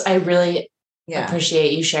really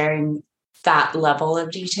appreciate you sharing that level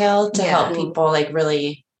of detail to help people like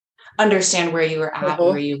really understand where you were at,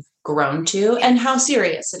 where you've grown to, and how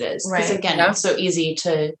serious it is. Because again, it's so easy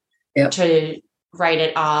to write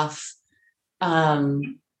it off.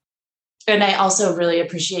 And I also really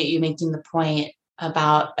appreciate you making the point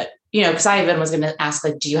about, because I even was going to ask,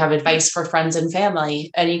 like, do you have advice for friends and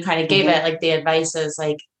family? And you kind of gave it, like, the advice is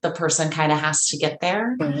like the person kind of has to get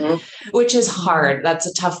there, which is hard. That's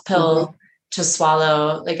a tough pill to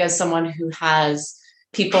swallow. Like, as someone who has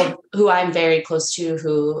people who I'm very close to,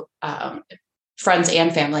 who, friends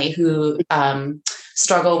and family who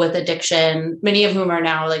struggle with addiction, many of whom are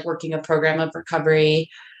now like working a program of recovery,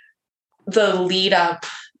 the lead up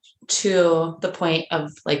to the point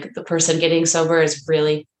of like the person getting sober is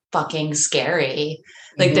really fucking scary.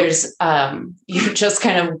 Like there's you're just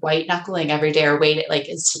kind of white knuckling every day, or wait, like,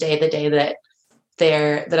 is today the day that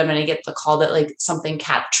I'm going to get the call that like something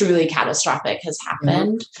truly catastrophic has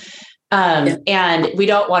happened. And we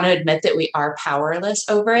don't want to admit that we are powerless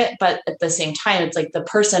over it, but at the same time, it's like the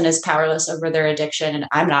person is powerless over their addiction, and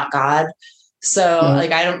I'm not God. So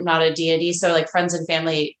like, I'm not a deity. So like friends and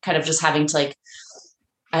family kind of just having to like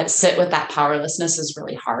sit with that powerlessness is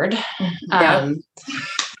really hard.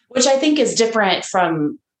 Which I think is different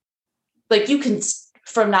from like, you can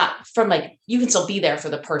still be there for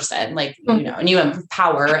the person, like, and you have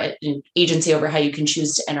power and agency over how you can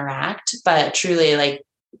choose to interact, but truly like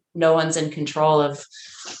no one's in control of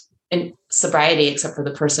sobriety except for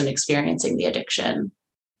the person experiencing the addiction.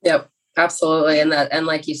 Yep, absolutely. And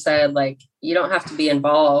like you said, like, you don't have to be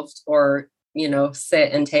involved or,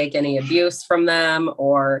 sit and take any abuse from them,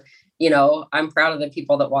 or, I'm proud of the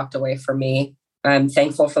people that walked away from me. I'm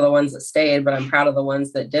thankful for the ones that stayed, but I'm proud of the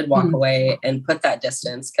ones that did walk away and put that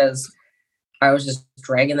distance, because I was just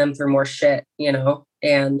dragging them through more shit, and,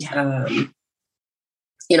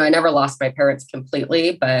 I never lost my parents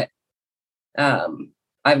completely, but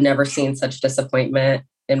I've never seen such disappointment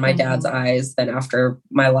in my dad's eyes than after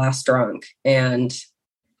my last drunk. And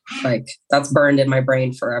like, that's burned in my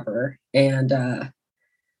brain forever. And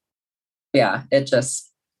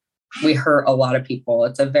we hurt a lot of people.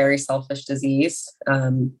 It's a very selfish disease.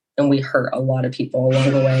 And we hurt a lot of people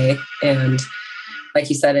along the way. And like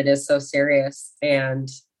you said, it is so serious. And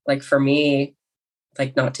like, for me,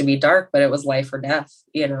 like, not to be dark, but it was life or death,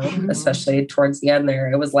 especially towards the end there,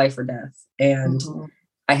 it was life or death. And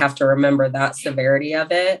I have to remember that severity of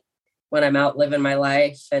it when I'm out living my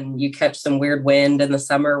life and you catch some weird wind in the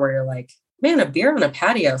summer where you're like, man, a beer on a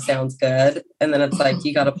patio sounds good. And then it's like,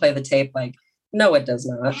 you got to play the tape like, no, it does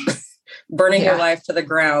not. Burning your life to the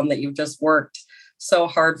ground that you've just worked so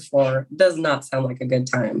hard for does not sound like a good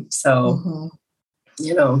time. So,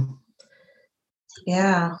 you know.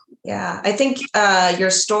 Yeah. Yeah. I think your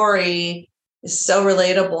story is so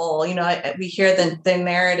relatable. You know, we hear the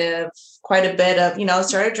narrative quite a bit of, you know,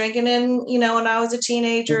 started drinking in, you know, when I was a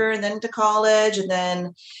teenager and then to college. And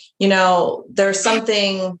then, you know, there's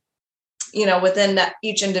something, you know, within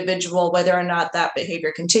each individual, whether or not that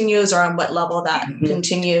behavior continues or on what level that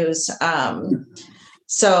continues.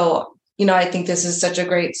 So, you know, I think this is such a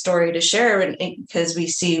great story to share because we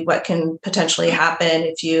see what can potentially happen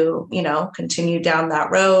if you, you know, continue down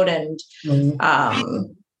that road and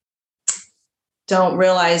don't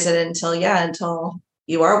realize it until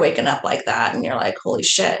you are waking up like that and you're like, holy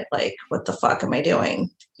shit, like, what the fuck am I doing?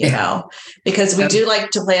 You know, because we do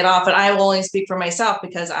like to play it off. And I will only speak for myself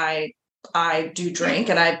because I do drink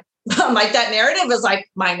and I'm like, that narrative is like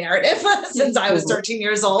my narrative since I was 13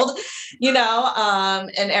 years old, you know,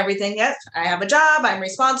 and everything. Yes, I have a job. I'm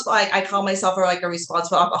responsible. I call myself like a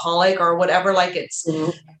responsible alcoholic or whatever. Like it's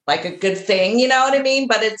like a good thing, you know what I mean?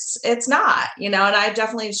 But it's not, you know, and I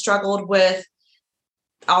definitely struggled with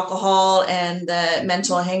alcohol and the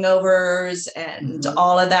mental hangovers and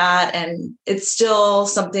all of that. And it's still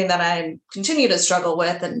something that I continue to struggle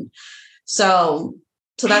with. And so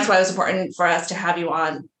that's why it was important for us to have you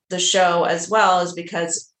on the show as well, is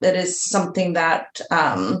because it is something that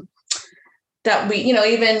that we, you know,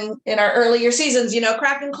 even in our earlier seasons, you know,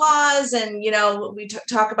 cracking claws and, you know, we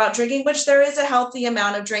talk about drinking, which there is a healthy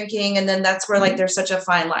amount of drinking. And then that's where like, there's such a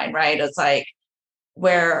fine line, right? It's like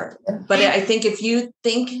but I think if you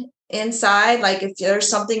think inside, like if there's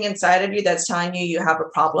something inside of you that's telling you have a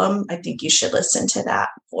problem, I think you should listen to that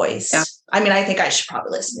voice. Yeah. I mean, I think I should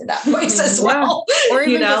probably listen to that voice as well. Or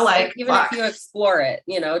even, you know, just, like even if you explore it,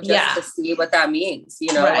 you know, just to see what that means,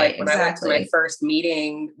 you know, like when I went to my first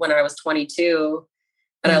meeting when I was 22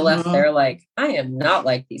 and I left there, like, I am not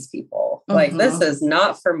like these people. Like, this is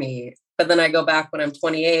not for me. But then I go back when I'm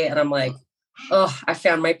 28 and I'm like, oh, I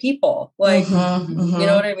found my people. Like, you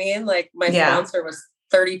know what I mean? Like my sponsor was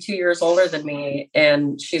 32 years older than me.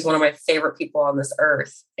 And she's one of my favorite people on this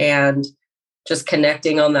earth. And just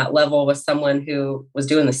connecting on that level with someone who was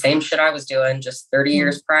doing the same shit I was doing just 30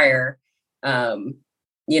 years prior. You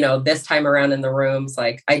know, this time around in the rooms,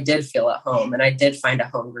 like I did feel at home and I did find a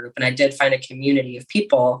home group and I did find a community of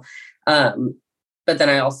people. But then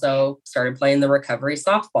I also started playing the recovery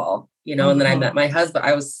softball, you know, and then I met my husband.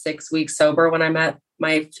 I was 6 weeks sober when I met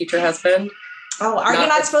my future husband. Oh, are you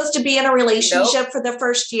not supposed to be in a relationship for the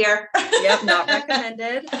first year? Yep, not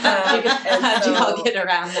recommended. How'd you all get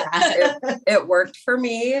around that? It worked for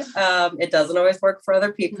me. It doesn't always work for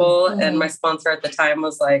other people. And my sponsor at the time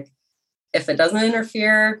was like, if it doesn't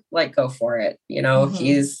interfere, like go for it. You know,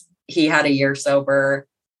 he had a year sober.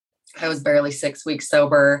 I was barely 6 weeks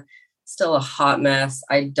sober. Still a hot mess.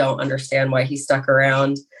 I don't understand why he stuck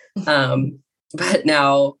around. But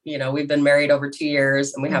now, you know, we've been married over 2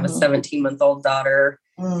 years and we have a 17-month-old daughter.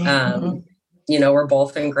 You know, we're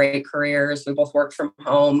both in great careers. We both work from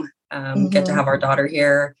home, get to have our daughter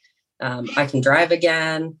here. I can drive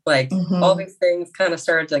again. Like all these things kind of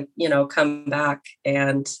started to, you know, come back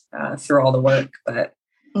and through all the work. But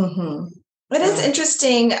It is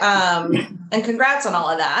interesting, and congrats on all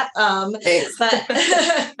of that. But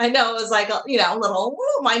I know it was like, you know, a little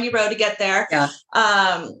windy road to get there. Yeah.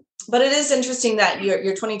 But it is interesting that your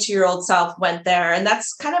 22-year-old self went there, and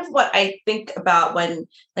that's kind of what I think about when,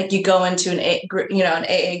 like, you go into an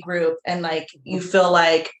AA group, and like you feel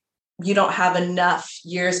like you don't have enough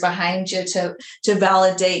years behind you to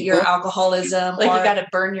validate your alcoholism. Like you got to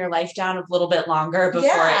burn your life down a little bit longer before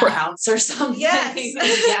it counts or something. Yes.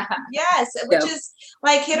 Yes. Which is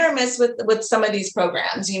like hit or miss with some of these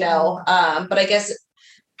programs, you know? But I guess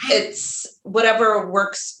it's whatever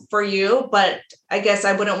works for you. But I guess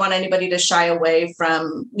I wouldn't want anybody to shy away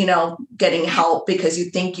from, you know, getting help because you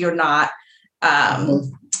think you're not.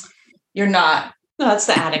 No, that's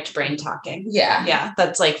the addict brain talking. Yeah. Yeah.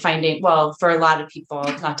 That's like finding, well, for a lot of people,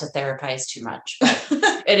 not to therapize too much, but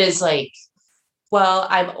it is like, well,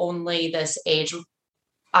 I'm only this age.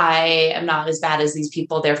 I am not as bad as these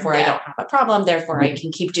people. Therefore, I don't have a problem. Therefore, I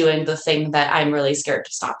can keep doing the thing that I'm really scared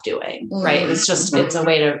to stop doing. Right. It's just, it's a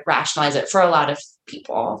way to rationalize it for a lot of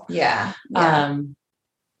people. Yeah.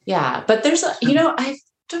 But there's, you know,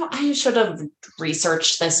 I should have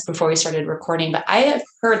researched this before we started recording, but I have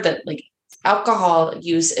heard that like, alcohol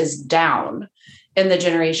use is down in the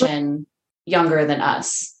generation younger than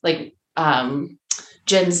us. Like,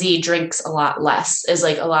 Gen Z drinks a lot less, is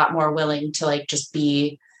like a lot more willing to like just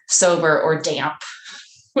be sober or damp,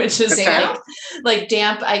 which is like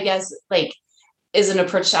damp, I guess, like is an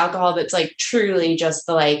approach to alcohol that's like truly just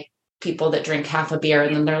the like people that drink half a beer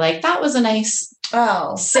and then they're like, that was a nice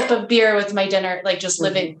sip of beer with my dinner, like just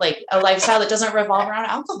living like a lifestyle that doesn't revolve around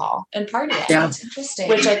alcohol and partying. Yeah. That's interesting.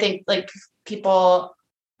 Which I think like people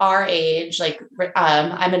our age, like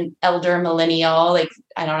I'm an elder millennial, like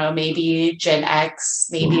I don't know, maybe Gen X,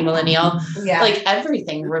 maybe millennial. Yeah. Like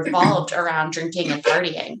everything revolved around drinking and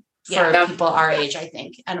partying for people our age, I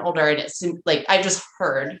think, and older. And it seemed like I just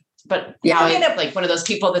heard, but now I'm like one of those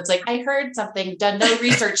people that's like, I heard something, done no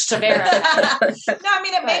research to verify. No, I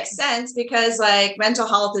mean, it makes sense because like mental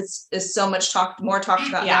health is so much more talked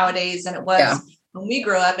about nowadays than it was when we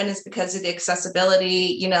grew up. And it's because of the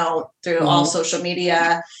accessibility, you know, through all social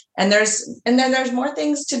media. And then there's more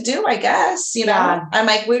things to do, I guess, you know. I'm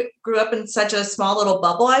like, we grew up in such a small little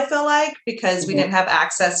bubble, I feel like, because we didn't have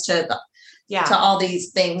access to all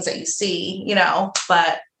these things that you see, you know,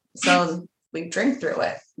 but so we drink through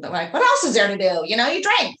it. But like, what else is there to do? You know, you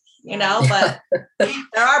drink, you know, but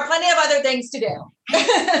there are plenty of other things to do.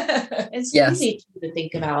 It's crazy to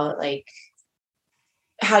think about like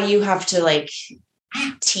how you have to like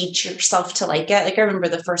teach yourself to like it. Like I remember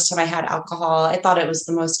the first time I had alcohol, I thought it was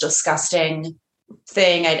the most disgusting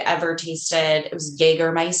thing I'd ever tasted. It was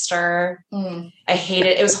Jägermeister. I hated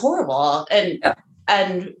it. It was horrible.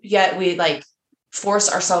 And yet we like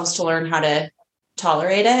force ourselves to learn how to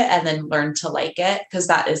tolerate it and then learn to like it, because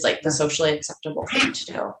that is like the socially acceptable thing to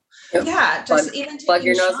do. Yeah, just even plug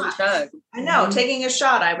your nose and chug. I know, taking a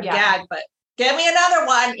shot, I would gag, but give me another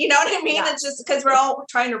one. You know what I mean? It's just because we're all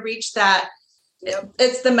trying to reach that.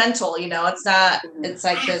 It's the mental, you know. It's not. It's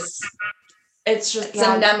like this. It's just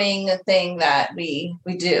a numbing thing that we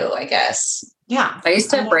do, I guess. Yeah, I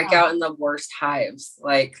used to break out in the worst hives.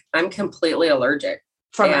 Like I'm completely allergic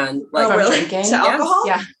from drinking to alcohol.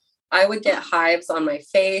 Yeah. I would get hives on my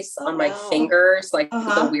face, on my fingers, like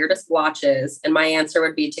the weirdest blotches. And my answer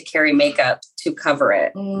would be to carry makeup to cover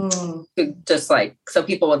it. To just like, so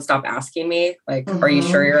people would stop asking me, like, are you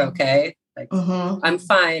sure you're okay? Like, I'm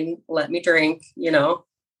fine. Let me drink, you know?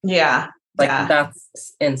 Yeah. Like,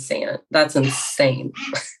 that's insane. That's insane.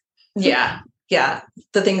 Yeah.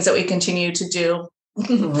 The things that we continue to do.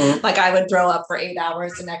 Like I would throw up for 8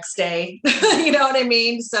 hours the next day. You know what I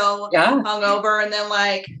mean? So hungover, and then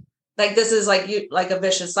like this is like a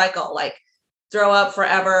vicious cycle, like throw up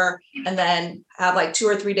forever and then have like 2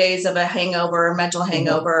 or 3 days of a hangover, mental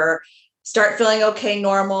hangover, start feeling okay,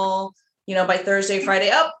 normal, you know, by Thursday, Friday,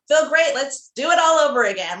 feel great. Let's do it all over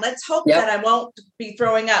again. Let's hope that I won't be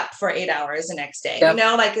throwing up for 8 hours the next day. You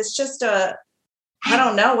know, like it's just I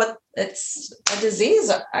don't know what it's a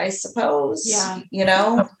disease, I suppose. Yeah. You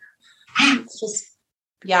know, it's just,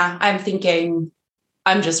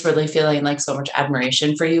 I'm just really feeling like so much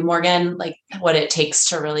admiration for you, Morgan, like what it takes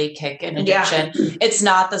to really kick an addiction. It's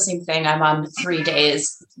not the same thing. I'm on 3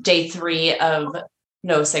 days, day 3 of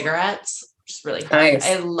no cigarettes, which is really hard. Nice.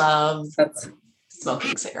 I love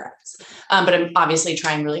smoking cigarettes. But I'm obviously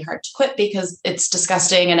trying really hard to quit because it's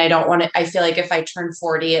disgusting. And I don't want to, I feel like if I turn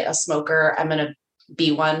 40 a smoker, I'm going to be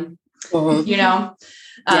one, you know?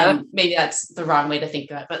 Maybe that's the wrong way to think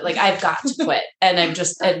of it, but like, I've got to quit, and I'm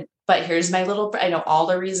just, but here's my little, I know all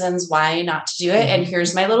the reasons why not to do it. And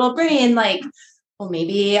here's my little brain, like, well,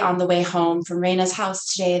 maybe on the way home from Raina's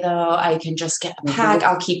house today, though, I can just get a pack.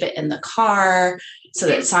 I'll keep it in the car so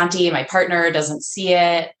that Santi, my partner, doesn't see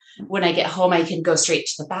it. When I get home, I can go straight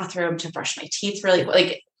to the bathroom to brush my teeth. Really,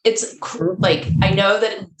 like it's like, I know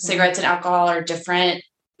that cigarettes and alcohol are different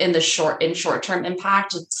in short-term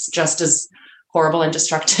impact. It's just as horrible and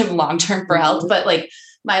destructive long-term for health. But like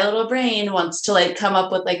my little brain wants to like come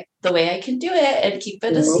up with like the way I can do it and keep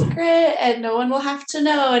it a secret and no one will have to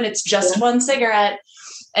know. And it's just one cigarette.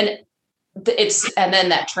 And then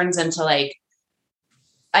that turns into like,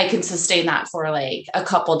 I can sustain that for like a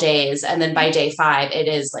couple days. And then by day 5, it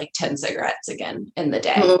is like 10 cigarettes again in the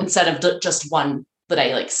day instead of just one that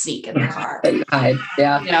I like sneak in the car.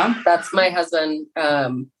 Yeah. You know, that's my husband.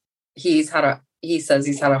 He says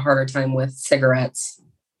he's had a harder time with cigarettes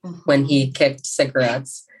when he kicked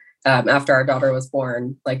cigarettes after our daughter was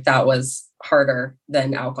born. Like that was harder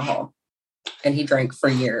than alcohol, and he drank for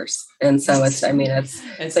years. And so it's so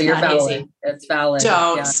you're valid. Easy. It's valid.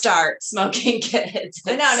 Don't start smoking, kids.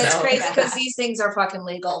 I know, and it's crazy because these things are fucking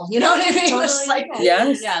legal. You know what I mean? Totally. It's like,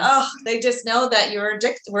 yes. Oh, they just know that you're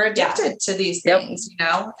addicted. We're addicted to these things, you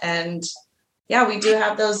know. And we do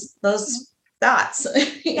have those thoughts.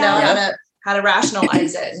 You know how to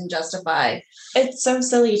rationalize it and justify. It's so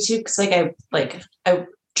silly too, because I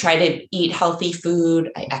try to eat healthy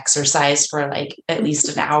food. I exercise for like at least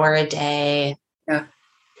an hour a day. Yeah.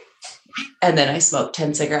 And then I smoke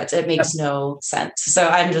 10 cigarettes. It makes no sense. So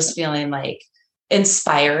I'm just feeling like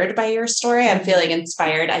inspired by your story. I'm feeling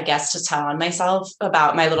inspired, I guess, to tell on myself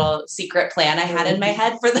about my little secret plan I had in my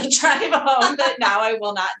head for the drive home that now I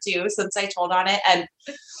will not do since I told on it. And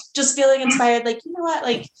just feeling inspired, like, you know what,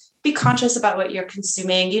 like, be conscious about what you're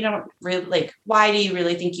consuming. You don't really, like, why do you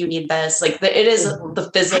really think you need this? Like, it is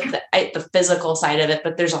the physical side of it,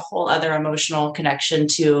 but there's a whole other emotional connection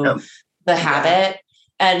to the habit.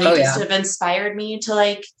 And you just have inspired me to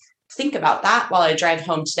like think about that while I drive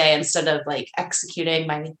home today, instead of like executing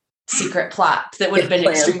my secret plot that would have been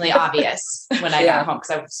extremely obvious when I got home,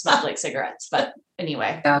 because I smelled like cigarettes. But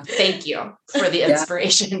anyway, thank you for the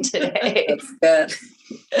inspiration today. That's good.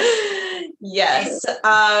 Yes.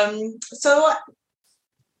 So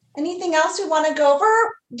anything else we want to go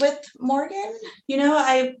over with Morgan? You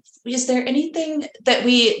know, is there anything that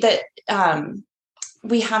we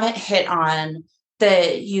haven't hit on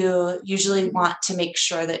that you usually want to make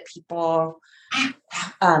sure that people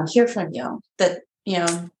hear from you, that, you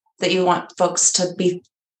know, that you want folks to be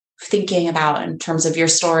thinking about in terms of your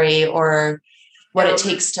story or what it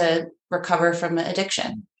takes to recover from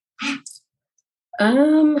addiction?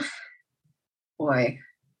 Boy.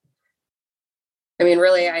 I mean,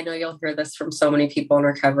 really, I know you'll hear this from so many people in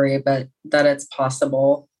recovery, but that it's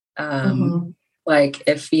possible. Like,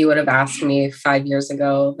 if you would have asked me 5 years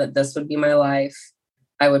ago that this would be my life,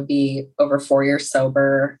 I would be over 4 years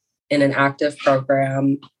sober, in an active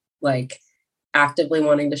program, like actively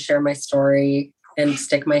wanting to share my story and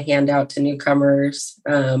stick my hand out to newcomers.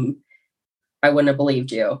 I wouldn't have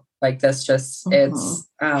believed you. Like, this just, it's,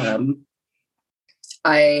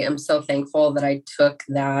 I am so thankful that I took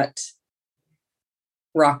that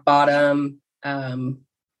rock bottom,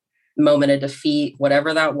 moment of defeat,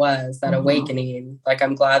 whatever that was, that awakening. Like,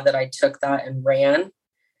 I'm glad that I took that and ran,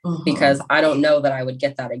 because I don't know that I would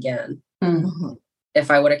get that again. If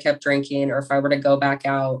I would have kept drinking, or if I were to go back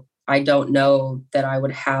out, I don't know that I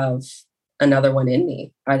would have another one in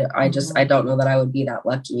me. I don't know that I would be that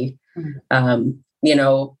lucky. You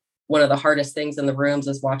know, one of the hardest things in the rooms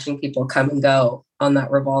is watching people come and go on that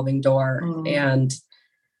revolving door. And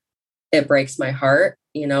it breaks my heart.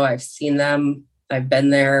 You know, I've seen them, I've been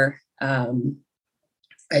there.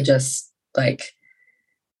 I just, like,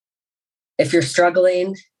 if you're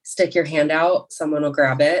struggling, stick your hand out, someone will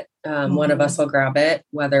grab it. One of us will grab it,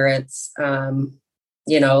 whether it's,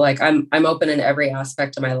 you know, like, I'm open in every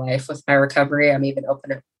aspect of my life with my recovery. I'm even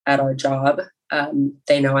open at our job.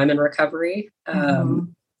 They know I'm in recovery.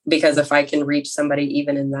 Because if I can reach somebody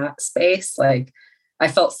even in that space, like, I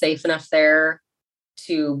felt safe enough there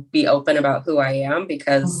to be open about who I am,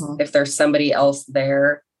 because if there's somebody else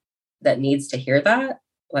there that needs to hear that,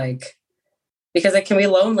 like, because it can be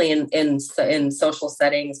lonely in social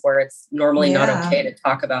settings where it's normally not okay to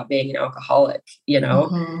talk about being an alcoholic, you know,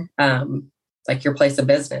 like your place of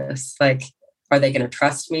business, like, are they going to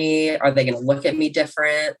trust me? Are they going to look at me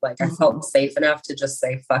different? Like, I felt safe enough to just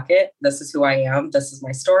say, fuck it. This is who I am. This is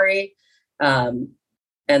my story. And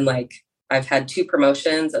like, I've had 2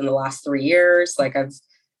 promotions in the last 3 years. Like,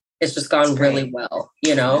 it's just gone really well,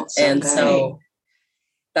 you know? So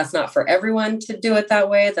that's not for everyone to do it that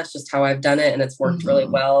way. That's just how I've done it. And it's worked really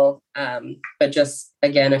well. But just,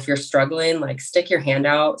 again, if you're struggling, like, stick your hand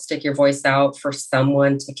out, stick your voice out for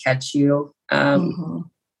someone to catch you.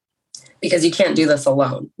 Because you can't do this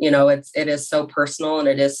alone. You know, it is so personal, and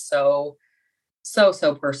it is so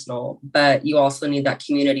personal, but you also need that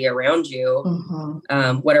community around you.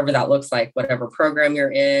 Whatever that looks like, whatever program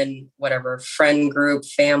you're in, whatever friend group,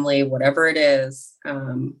 family, whatever it is,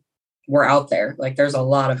 we're out there. Like, there's a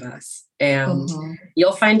lot of us, and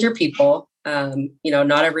you'll find your people. You know,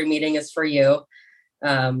 not every meeting is for you.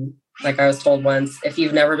 Like, I was told once, if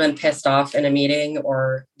you've never been pissed off in a meeting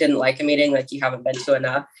or didn't like a meeting, like, you haven't been to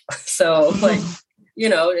enough. So, like, you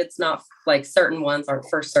know, it's not like, certain ones aren't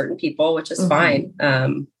for certain people, which is fine.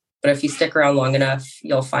 But if you stick around long enough,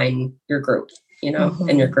 you'll find your group, you know,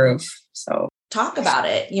 and your groove. So talk about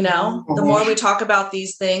it. You know, the more we talk about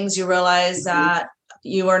these things, you realize that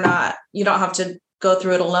you don't have to go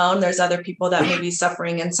through it alone. There's other people that may be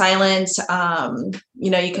suffering in silence. You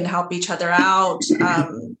know, you can help each other out.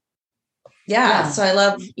 So I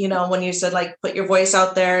love, you know, when you said, like, put your voice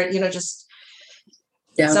out there, you know, just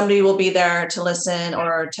somebody will be there to listen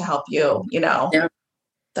or to help you, you know.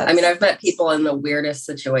 I mean, I've met people in the weirdest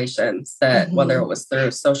situations that, whether it was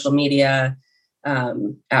through social media,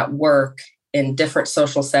 at work, in different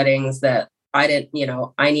social settings that I didn't, you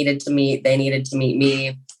know, I needed to meet, they needed to meet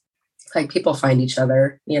me. Like, people find each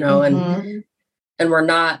other, you know, and we're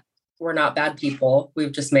not bad people.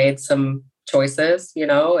 We've just made some choices, you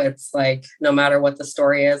know. It's like, no matter what the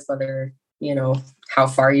story is, whether, you know, how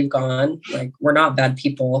far you've gone, like, we're not bad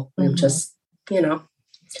people. We've just, you know,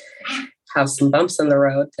 have some bumps in the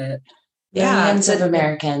road that millions of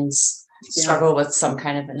Americans struggle with some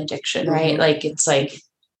kind of an addiction, right? Like,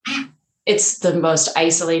 it's the most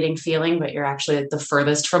isolating feeling, but you're actually the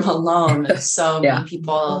furthest from alone. So many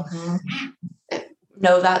people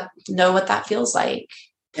know what that feels like.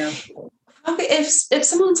 Yeah. Okay, if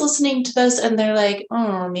someone's listening to this and they're like,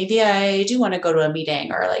 oh, maybe I do want to go to a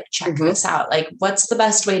meeting or like check this out, like, what's the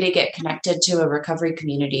best way to get connected to a recovery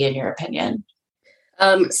community, in your opinion?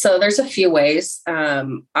 So there's a few ways.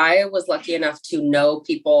 I was lucky enough to know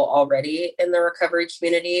people already in the recovery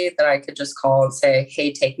community that I could just call and say,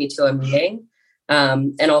 hey, take me to a meeting.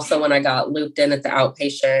 And also when I got looped in at the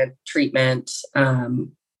outpatient treatment,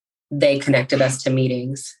 they connected us to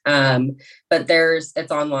meetings. But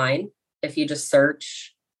it's online. If you just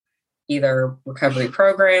search either recovery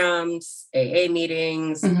programs, AA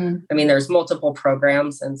meetings, I mean, there's multiple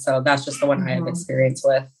programs. And so that's just the one I have experience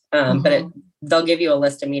with. But they'll give you a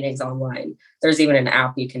list of meetings online. There's even an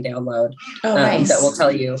app you can download that will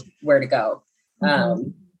tell you where to go.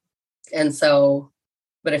 And so,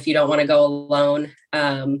 but if you don't want to go alone,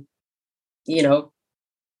 you know,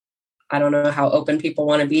 I don't know how open people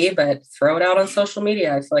want to be, but throw it out on social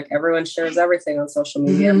media. I feel like everyone shares everything on social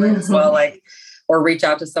media. Might as well, like, or reach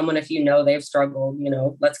out to someone if you know they've struggled. You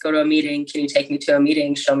know, let's go to a meeting. Can you take me to a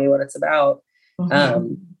meeting? Show me what it's about.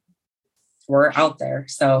 We're out there.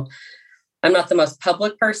 So I'm not the most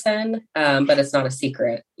public person, but it's not a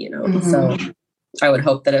secret, you know. So I would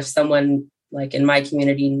hope that if someone like in my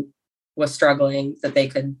community was struggling, that they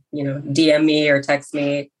could, you know, DM me or text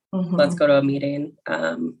me, let's go to a meeting.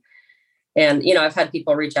 And, you know, I've had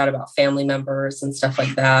people reach out about family members and stuff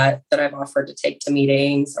like that I've offered to take to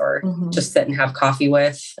meetings or just sit and have coffee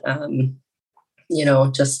with, you know,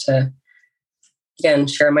 just to, again,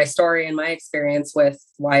 share my story and my experience with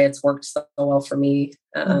why it's worked so well for me.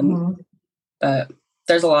 But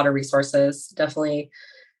there's a lot of resources. Definitely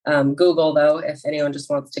Google, though, if anyone just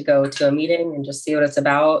wants to go to a meeting and just see what it's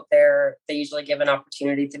about. They usually give an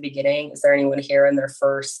opportunity at the beginning. Is there anyone here in their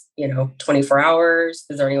first, you know, 24 hours?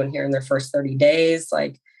 Is there anyone here in their first 30 days?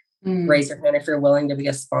 Like, raise your hand if you're willing to be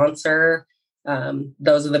a sponsor.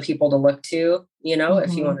 Those are the people to look to, you know,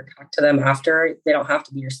 if you want to talk to them after. They don't have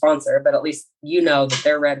to be your sponsor, but at least you know that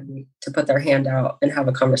they're ready to put their hand out and have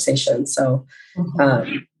a conversation. So,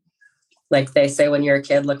 like they say, when you're a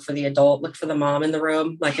kid, look for the adult, look for the mom in the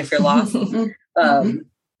room. Like if you're lost, look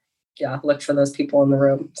for those people in the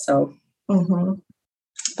room. So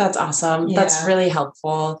that's awesome. Yeah. That's really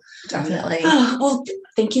helpful. Definitely. Well,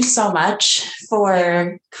 thank you so much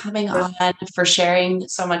for coming on, for sharing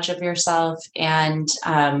so much of yourself. And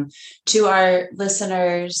to our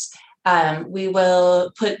listeners, we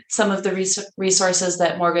will put some of the resources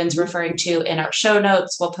that Morgan's referring to in our show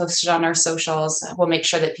notes. We'll post it on our socials. We'll make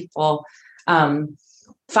sure that people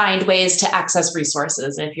find ways to access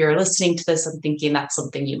resources if you're listening to this and thinking that's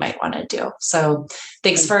something you might want to do. So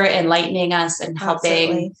thanks for enlightening us and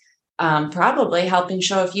helping, probably helping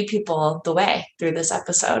show a few people the way through this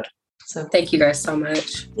episode. So thank you guys so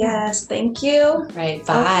much. Yes, thank you. Right.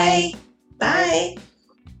 Bye. Okay. Bye.